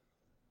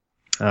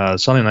one.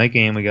 Sunday night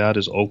game we got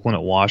is Oakland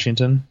at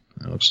Washington.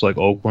 It looks like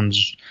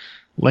Oakland's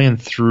laying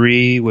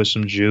 3 with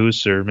some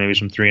juice, or maybe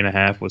some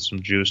 3.5 with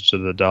some juice to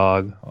the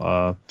dog.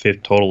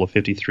 Total of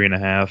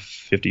 53.5,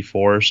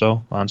 54 or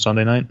so on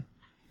Sunday night.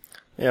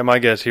 Yeah, my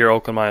guess here,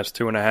 Oakland minus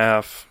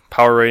 2.5.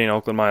 Power rating,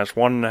 Oakland minus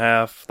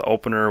 1.5. The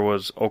opener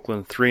was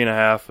Oakland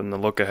 3.5, and the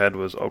look ahead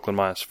was Oakland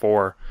minus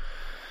 4.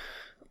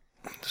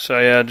 So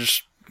yeah,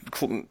 just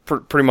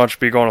pretty much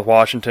be going with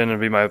Washington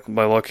and be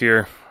my look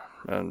here.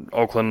 And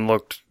Oakland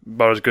looked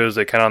about as good as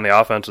they can on the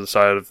offensive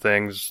side of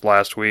things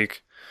last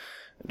week.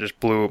 It just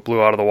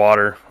blew out of the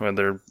water. I mean,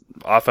 their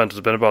offense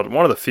has been about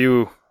one of the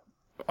few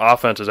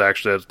offenses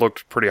actually that's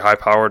looked pretty high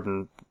powered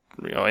and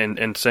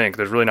in sync.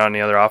 There's really not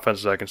any other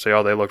offenses I can say,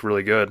 they look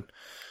really good.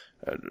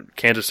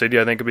 Kansas City,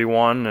 I think, could be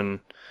one, and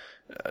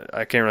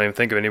I can't really even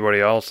think of anybody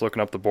else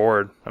looking up the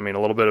board. I mean,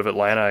 a little bit of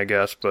Atlanta, I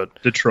guess,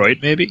 but Detroit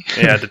maybe.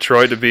 Yeah,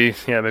 Detroit to be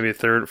maybe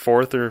third,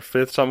 fourth, or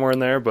fifth somewhere in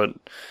there, but.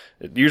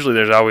 Usually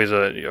there's always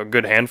a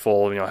good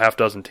handful, half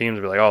dozen teams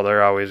be like,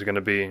 they're always going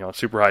to be,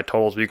 super high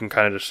totals. But you can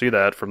kind of just see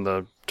that from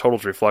the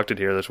totals reflected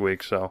here this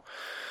week. So,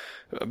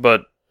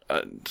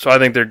 so I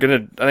think they're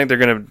going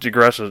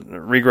to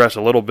regress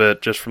a little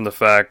bit just from the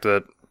fact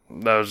that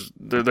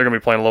they're going to be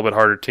playing a little bit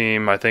harder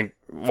team. I think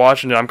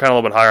Washington, I'm kind of a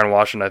little bit higher on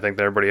Washington, I think,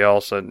 than everybody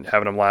else, and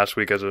having them last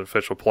week as an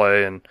official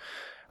play, and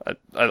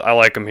I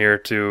like them here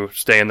to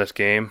stay in this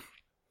game.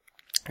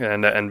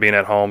 And being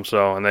at home,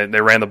 and they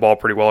ran the ball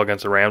pretty well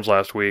against the Rams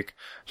last week,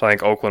 so I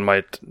think Oakland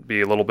might be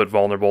a little bit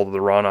vulnerable to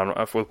the run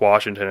with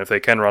Washington. If they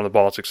can run the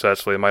ball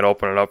successfully, it might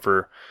open it up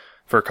for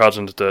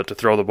Cousins to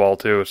throw the ball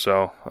too.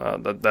 So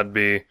that'd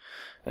be,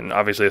 and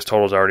obviously his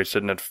total's already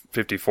sitting at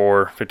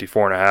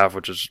 54.5,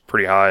 which is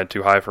pretty high,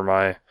 too high for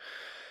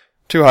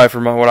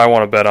what I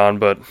want to bet on.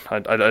 But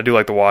I do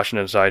like the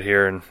Washington side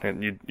here,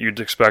 and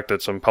you'd expect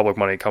that some public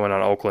money coming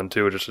on Oakland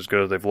too, just as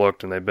good as they've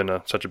looked, and they've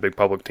been such a big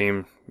public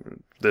team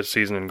this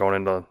season and going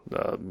into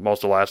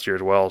most of last year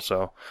as well.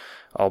 So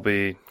I'll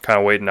be kind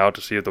of waiting out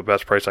to see the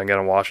best price I can get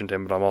on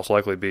Washington, but I'll most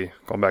likely be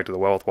going back to the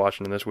well with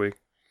Washington this week.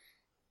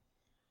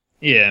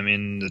 Yeah, I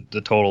mean, the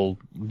total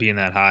being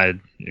that high,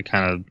 it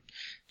kind of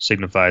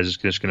signifies it's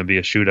just going to be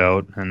a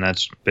shootout, and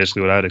that's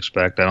basically what I'd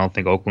expect. I don't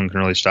think Oakland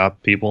can really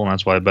stop people, and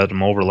that's why I bet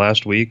them over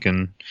last week.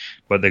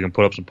 But they can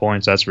put up some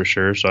points, that's for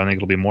sure. So I think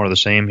it'll be more of the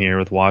same here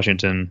with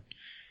Washington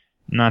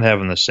not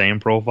having the same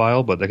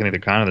profile, but I think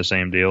they're kind of the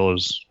same deal.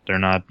 As they're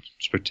not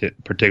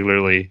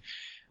particularly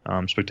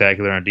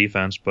spectacular on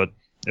defense, but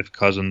if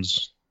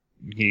Cousins,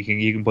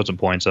 he can put some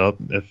points up,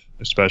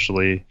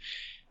 especially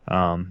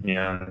for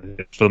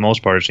the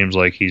most part, it seems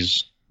like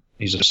he's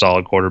a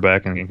solid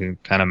quarterback and can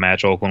kind of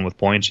match Oakland with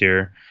points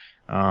here.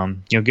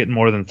 Getting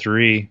more than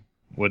 3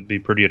 would be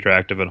pretty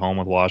attractive at home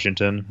with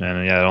Washington.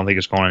 And, I don't think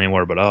it's going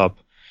anywhere but up.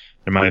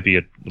 There might be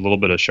a little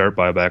bit of sharp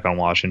buyback on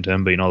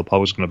Washington, but, the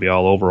public's going to be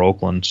all over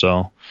Oakland.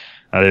 So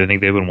I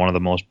think they've been one of the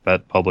most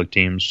bet public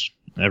teams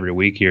every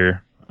week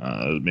here.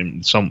 A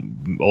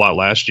lot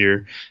last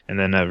year, and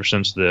then ever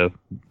since the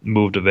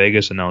move to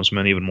Vegas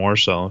announcement, even more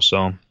so.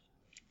 So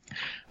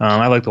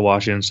I like the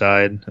Washington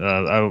side.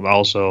 I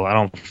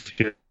don't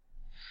feel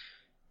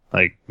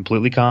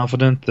completely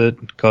confident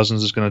that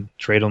Cousins is going to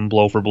trade him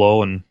blow for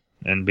blow and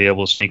be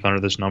able to sneak under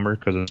this number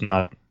because it's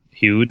not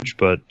huge,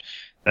 but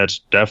that's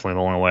definitely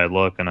the only way I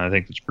look, and I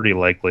think it's pretty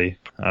likely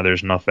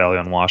there's enough value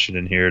on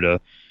Washington here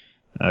to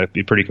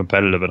be pretty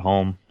competitive at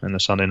home in the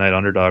Sunday night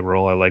underdog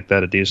role. I like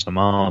that a decent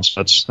amount.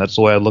 So that's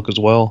the way I look as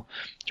well.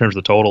 In terms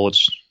of the total,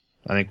 it's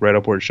I think right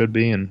up where it should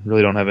be, and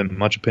really don't have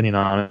much opinion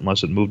on it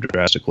unless it moved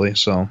drastically.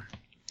 So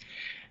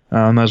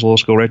might as well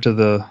just go right to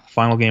the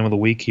final game of the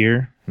week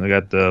here. We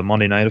got the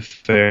Monday night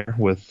affair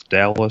with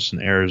Dallas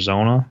and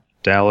Arizona.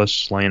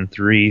 Dallas laying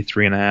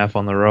 3.5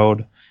 on the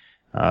road.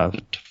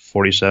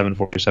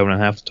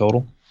 47.5 the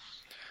total.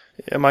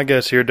 Yeah, my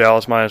guess here,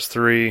 Dallas minus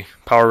 3.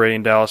 Power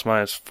rating, Dallas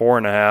minus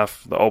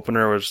 4.5. The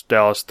opener was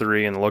Dallas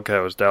 3, and the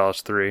lookout was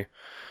Dallas 3.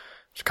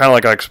 It's kind of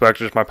like I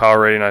expected. Just my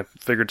power rating, I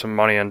figured some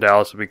money on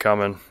Dallas would be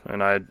coming,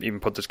 and I even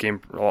put this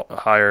game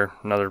higher,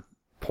 another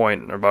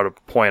point, or about a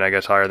point, I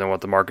guess, higher than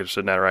what the market's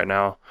sitting at right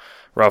now,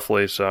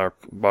 roughly. So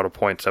about a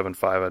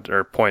 0.75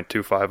 or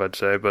 0.25, I'd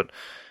say. But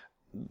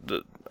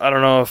I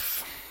don't know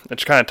if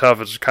it's kind of tough.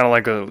 It's kind of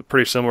like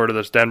pretty similar to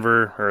this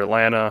Denver or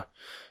Atlanta.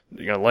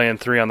 Laying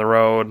 3 on the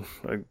road.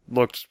 They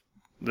looked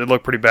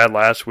pretty bad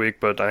last week,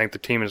 but I think the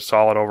team is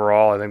solid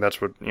overall. I think that's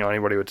what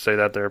anybody would say,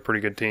 that they're a pretty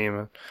good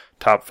team,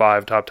 top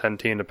 5, top 10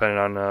 team, depending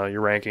on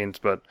your rankings.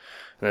 But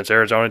this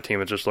Arizona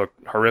team has just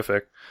looked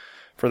horrific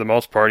for the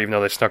most part, even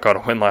though they snuck out a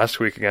win last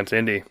week against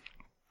Indy,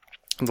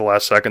 the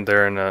last second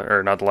there,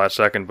 or not the last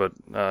second, but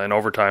in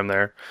overtime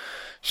there.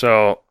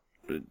 So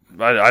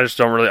I just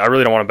don't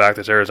really don't want to back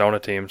this Arizona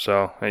team.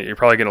 So you're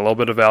probably getting a little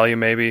bit of value,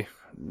 maybe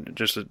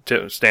just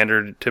a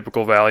standard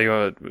typical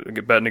value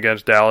betting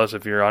against Dallas.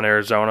 If you're on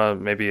Arizona,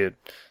 maybe at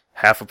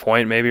half a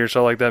point, maybe or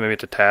so like that. Maybe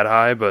it's a tad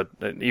high, but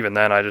even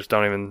then, I just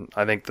don't even.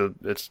 I think the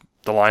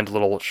line's a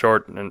little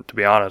short, and to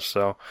be honest,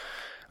 so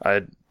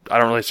I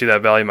don't really see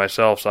that value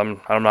myself. So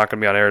I'm not going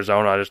to be on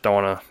Arizona. I just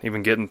don't want to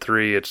even get in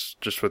 3. It's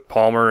just with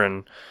Palmer,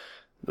 and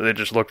they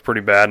just looked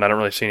pretty bad, and I don't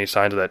really see any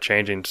signs of that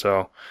changing.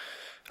 So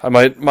I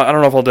don't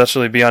know if I'll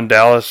necessarily be on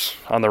Dallas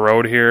on the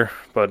road here,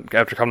 but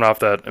after coming off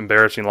that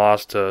embarrassing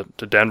loss to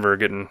Denver,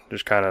 getting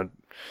just kind of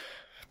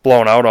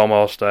blown out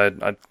almost, I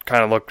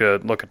kind of look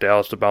at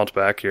Dallas to bounce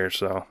back here.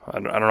 So I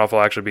don't know if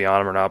I'll actually be on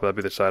them or not, but that'd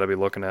be the side I'd be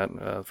looking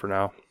at for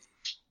now.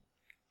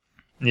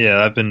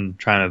 Yeah, I've been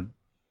trying to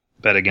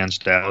bet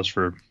against Dallas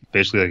for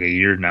basically like a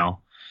year now,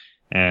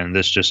 and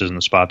this just isn't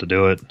the spot to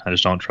do it. I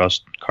just don't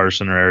trust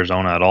Carson or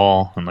Arizona at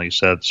all. And like you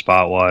said,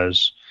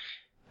 spot-wise,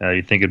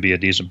 you'd think it'd be a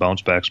decent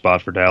bounce-back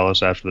spot for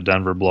Dallas after the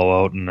Denver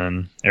blowout, and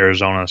then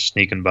Arizona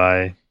sneaking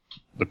by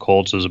the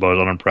Colts is about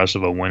as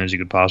unimpressive a win as you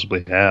could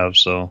possibly have.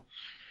 So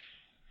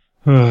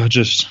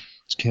it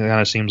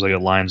kind of seems like it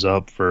lines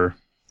up for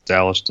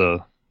Dallas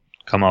to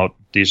come out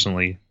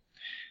decently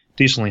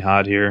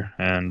hot here,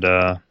 and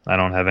I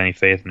don't have any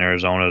faith in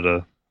Arizona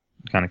to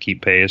kind of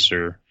keep pace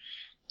or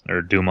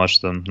do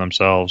much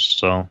themselves.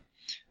 So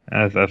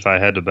if I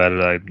had to bet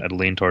it, I'd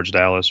lean towards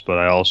Dallas, but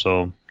I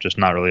also just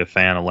not really a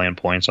fan of laying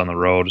points on the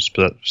road,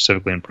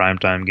 specifically in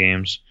primetime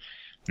games,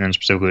 and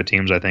specifically the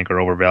teams I think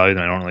are overvalued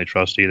and I don't really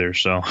trust either.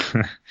 So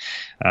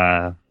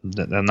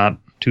not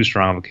too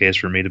strong of a case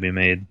for me to be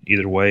made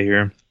either way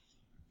here.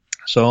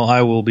 So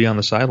I will be on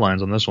the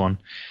sidelines on this one.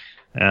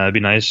 It'd be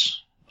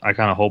nice. I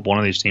kind of hope one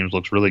of these teams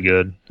looks really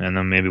good, and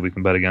then maybe we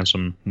can bet against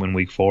them win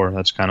Week 4.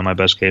 That's kind of my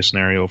best case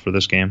scenario for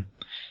this game.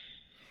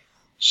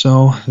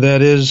 So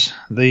that is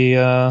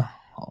the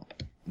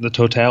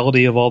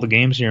totality of all the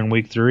games here in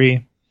Week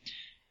 3.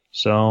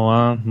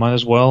 So might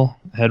as well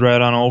head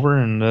right on over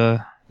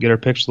and get our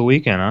picks of the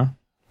weekend, huh?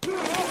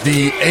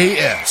 The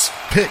AS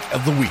Pick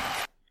of the Week.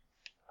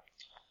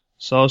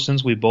 So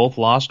since we both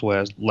lost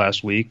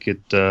last week,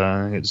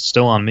 it's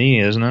still on me,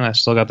 isn't it? I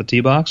still got the T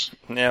box.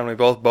 Yeah, and we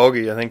both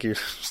bogey. I think you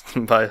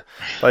by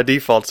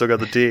default still got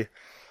the T.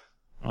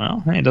 Well,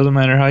 hey, it doesn't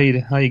matter how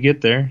you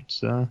get there. It's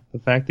the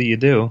fact that you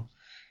do.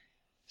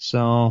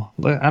 So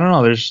I don't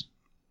know.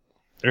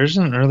 There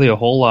isn't really a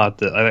whole lot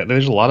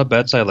there's a lot of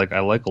bets I like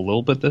a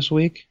little bit this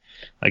week.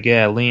 Like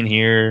I lean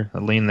here, I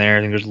lean there.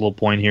 I think there's a little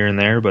point here and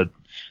there, but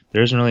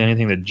there isn't really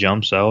anything that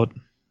jumps out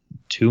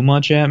too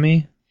much at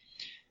me.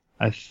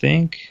 I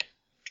think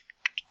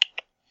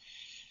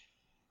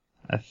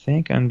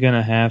I'm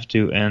gonna have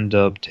to end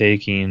up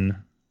taking.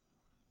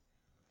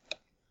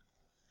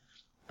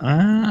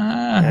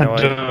 I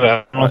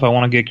don't know if I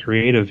want to get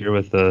creative here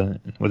with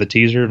a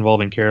teaser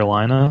involving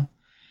Carolina,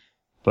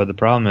 but the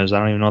problem is I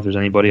don't even know if there's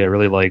anybody I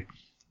really like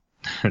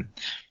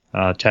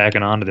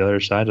tacking on to the other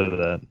side of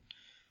that.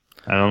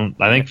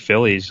 I think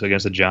Phillies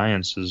against the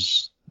Giants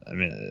is. I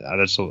mean,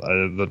 that's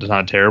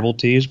not a terrible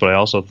tease, but I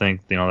also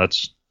think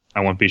I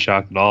wouldn't be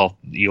shocked at all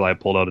if Eli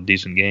pulled out a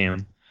decent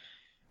game.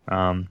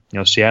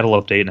 Seattle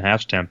up to 8.5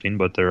 is tempting,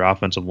 but their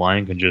offensive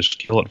line can just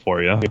kill it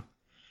for you.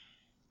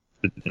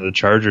 The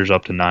Chargers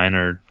up to 9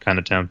 are kind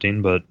of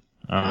tempting, but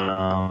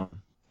the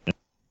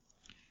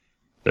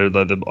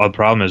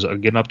problem is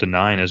getting up to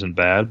 9 isn't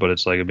bad, but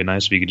it's like it'd be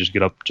nice if you could just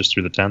get up just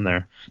through the 10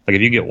 there. Like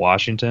if you get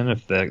Washington,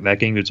 if that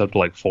game gets up to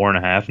like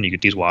 4.5 and you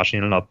could tease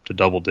Washington up to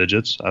double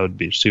digits, I would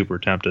be super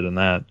tempted in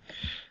that.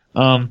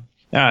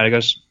 I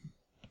guess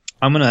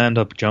I'm going to end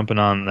up jumping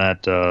on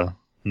that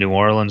New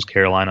Orleans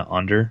Carolina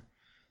under.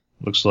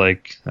 Looks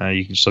like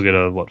you can still get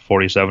a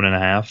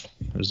 47.5.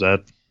 Is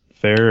that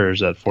fair, or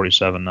is that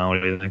 47 now?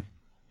 What do you think?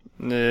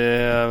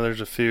 Yeah,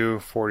 there's a few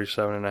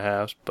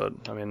 47.5s, but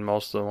I mean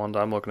most of the ones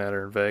I'm looking at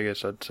are in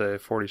Vegas. I'd say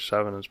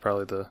 47 is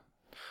probably the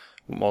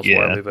most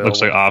widely available.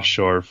 Looks like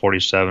offshore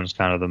 47 is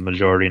kind of the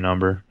majority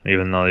number,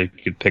 even though you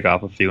could pick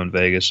off a few in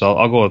Vegas. So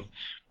I'll go with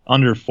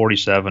under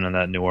 47 in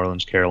that New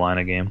Orleans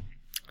Carolina game.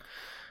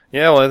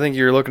 Yeah, well, I think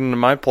you're looking into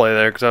my play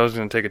there because I was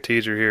going to take a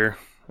teaser here,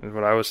 is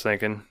what I was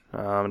thinking.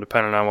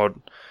 Depending on what,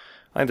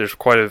 I think there's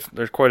quite a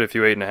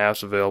few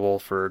 8.5s available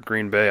for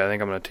Green Bay. I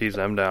think I'm going to tease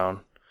them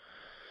down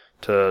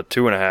to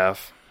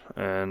 2.5,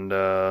 and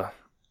I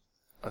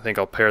think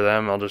I'll pair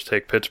them. I'll just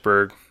take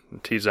Pittsburgh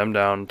and tease them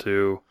down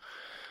to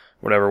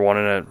whatever one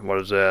in it. What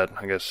is that?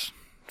 I guess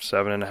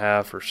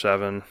 7.5 or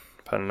 7,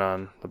 depending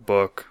on the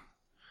book.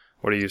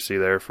 What do you see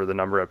there for the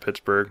number at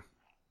Pittsburgh?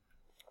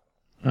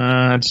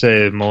 I'd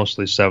say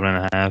mostly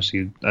 7.5.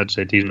 So I'd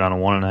say tease them down to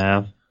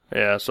 1.5.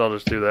 Yeah, so I'll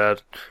just do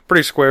that.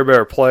 Pretty square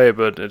bear play,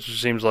 but it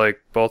just seems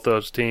like both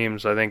those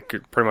teams, I think,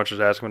 pretty much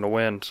just asking them to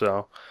win.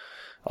 So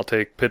I'll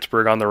take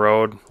Pittsburgh on the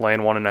road, laying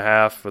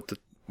 1.5 with the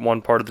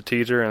one part of the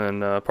teaser,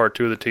 and then part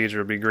 2 of the teaser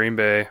would be Green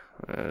Bay,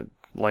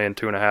 laying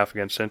 2.5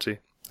 against Cincy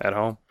at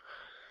home.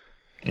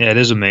 Yeah, it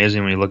is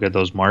amazing when you look at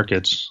those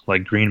markets.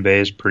 Like Green Bay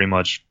is pretty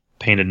much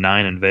painted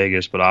 9 in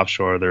Vegas, but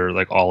offshore they're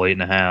like all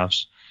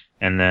 8.5s.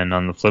 And then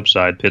on the flip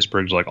side,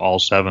 Pittsburgh's like all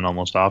 7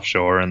 almost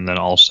offshore, and then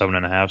all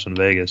 7.5 in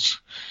Vegas.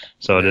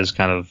 So it is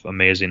kind of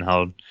amazing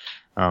how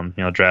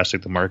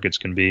drastic the markets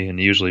can be. And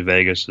usually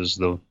Vegas is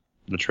the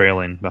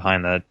trailing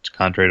behind that.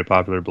 Contrary to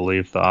popular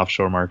belief, the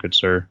offshore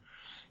markets are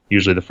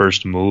usually the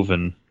first to move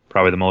and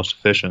probably the most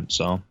efficient.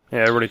 So yeah,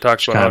 everybody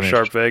talks about how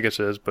sharp Vegas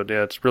is, but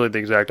yeah, it's really the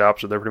exact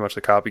opposite. They're pretty much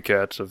the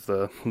copycats of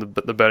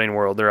the betting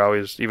world. They're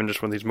always, even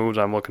just when these moves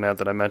I'm looking at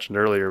that I mentioned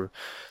earlier,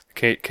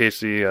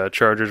 KC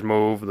Chargers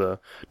move, the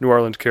New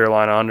Orleans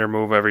Carolina under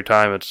move, every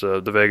time it's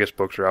the Vegas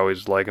books are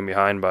always lagging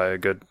behind by a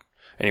good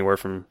anywhere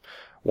from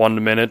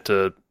 1 minute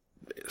to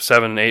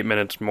 7-8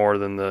 minutes more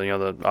than the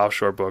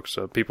offshore books.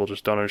 So people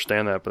just don't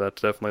understand that, but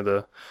that's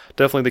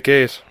definitely the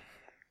case.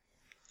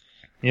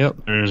 Yep,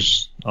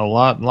 there's a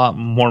lot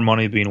more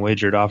money being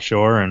wagered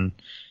offshore and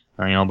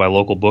by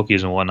local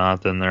bookies and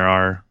whatnot than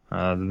there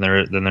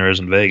is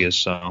in Vegas.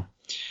 So.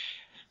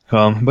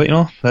 But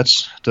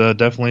that's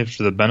definitely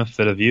for the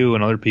benefit of you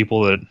and other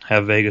people that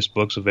have Vegas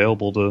books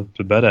available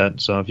to bet at.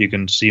 So if you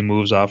can see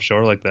moves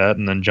offshore like that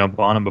and then jump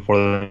on them before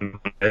the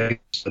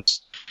Vegas,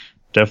 that's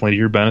definitely to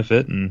your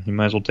benefit, and you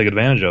might as well take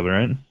advantage of it,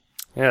 right?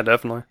 Yeah,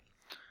 definitely.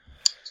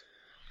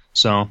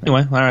 So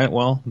anyway, all right.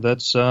 Well,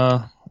 that's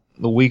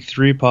the week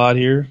 3 pod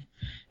here.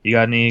 You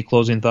got any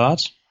closing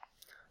thoughts?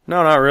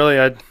 No, not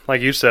really. Like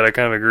you said, I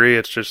kind of agree.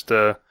 It's just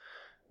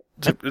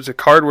it's a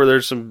card where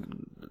there's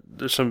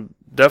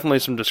definitely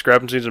some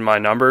discrepancies in my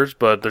numbers,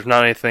 but there's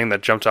not anything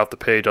that jumps off the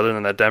page other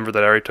than that Denver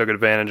that I already took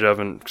advantage of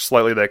and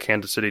slightly that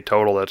Kansas City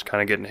total that's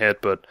kind of getting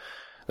hit. But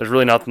there's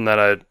really nothing that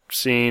I've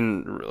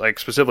seen, like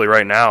specifically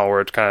right now,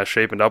 where it's kind of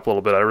shaping up a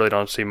little bit. I really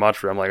don't see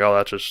much where I'm like, oh,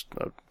 that's just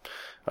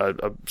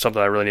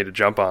something I really need to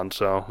jump on.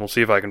 So we'll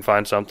see if I can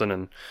find something.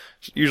 And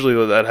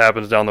usually that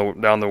happens down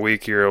the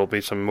week here. It'll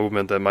be some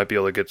movement that might be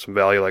able to get some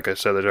value. Like I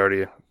said, there's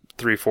already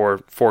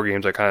 4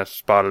 games I kind of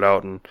spotted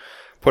out and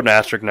put an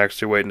asterisk next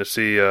to, waiting to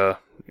see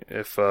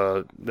if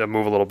they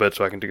move a little bit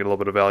so I can get a little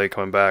bit of value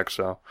coming back.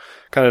 So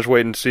kind of just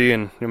wait and see,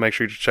 and make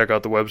sure you check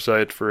out the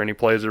website for any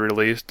plays that are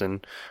released.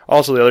 And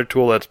also the other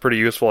tool that's pretty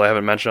useful I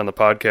haven't mentioned on the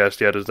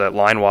podcast yet is that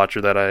line watcher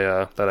that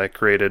I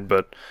created.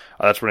 But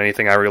that's when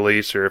anything I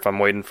release, or if I'm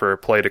waiting for a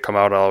play to come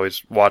out, I'll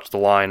always watch the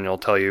line, and it'll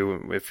tell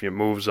you if it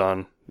moves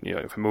if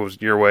it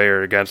moves your way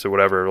or against it,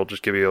 whatever. It'll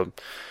just give you a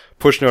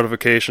push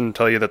notification,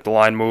 tell you that the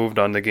line moved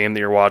on the game that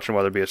you're watching,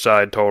 whether it be a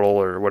side, total,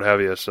 or what have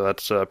you. So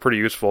that's pretty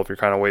useful if you're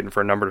kind of waiting for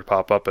a number to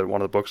pop up at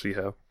one of the books that you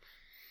have.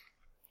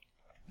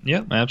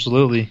 Yep,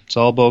 absolutely. It's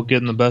all about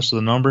getting the best of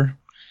the number.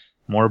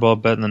 More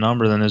about betting the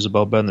number than it is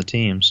about betting the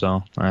team.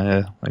 So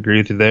I agree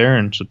with you there,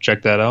 and so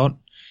check that out.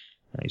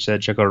 Like you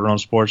said, check out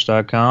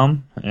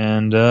aroundsports.com,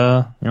 and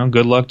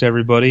good luck to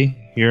everybody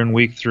here in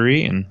week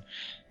 3, and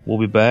we'll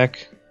be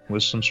back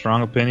with some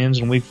strong opinions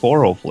in week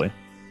 4, hopefully.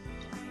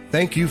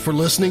 Thank you for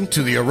listening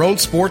to the Around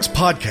Sports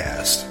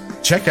Podcast.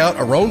 Check out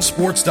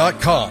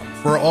aroundsports.com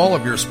for all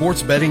of your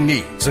sports betting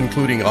needs,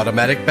 including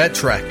automatic bet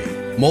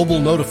tracking, mobile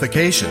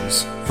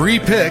notifications, free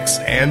picks,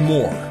 and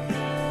more.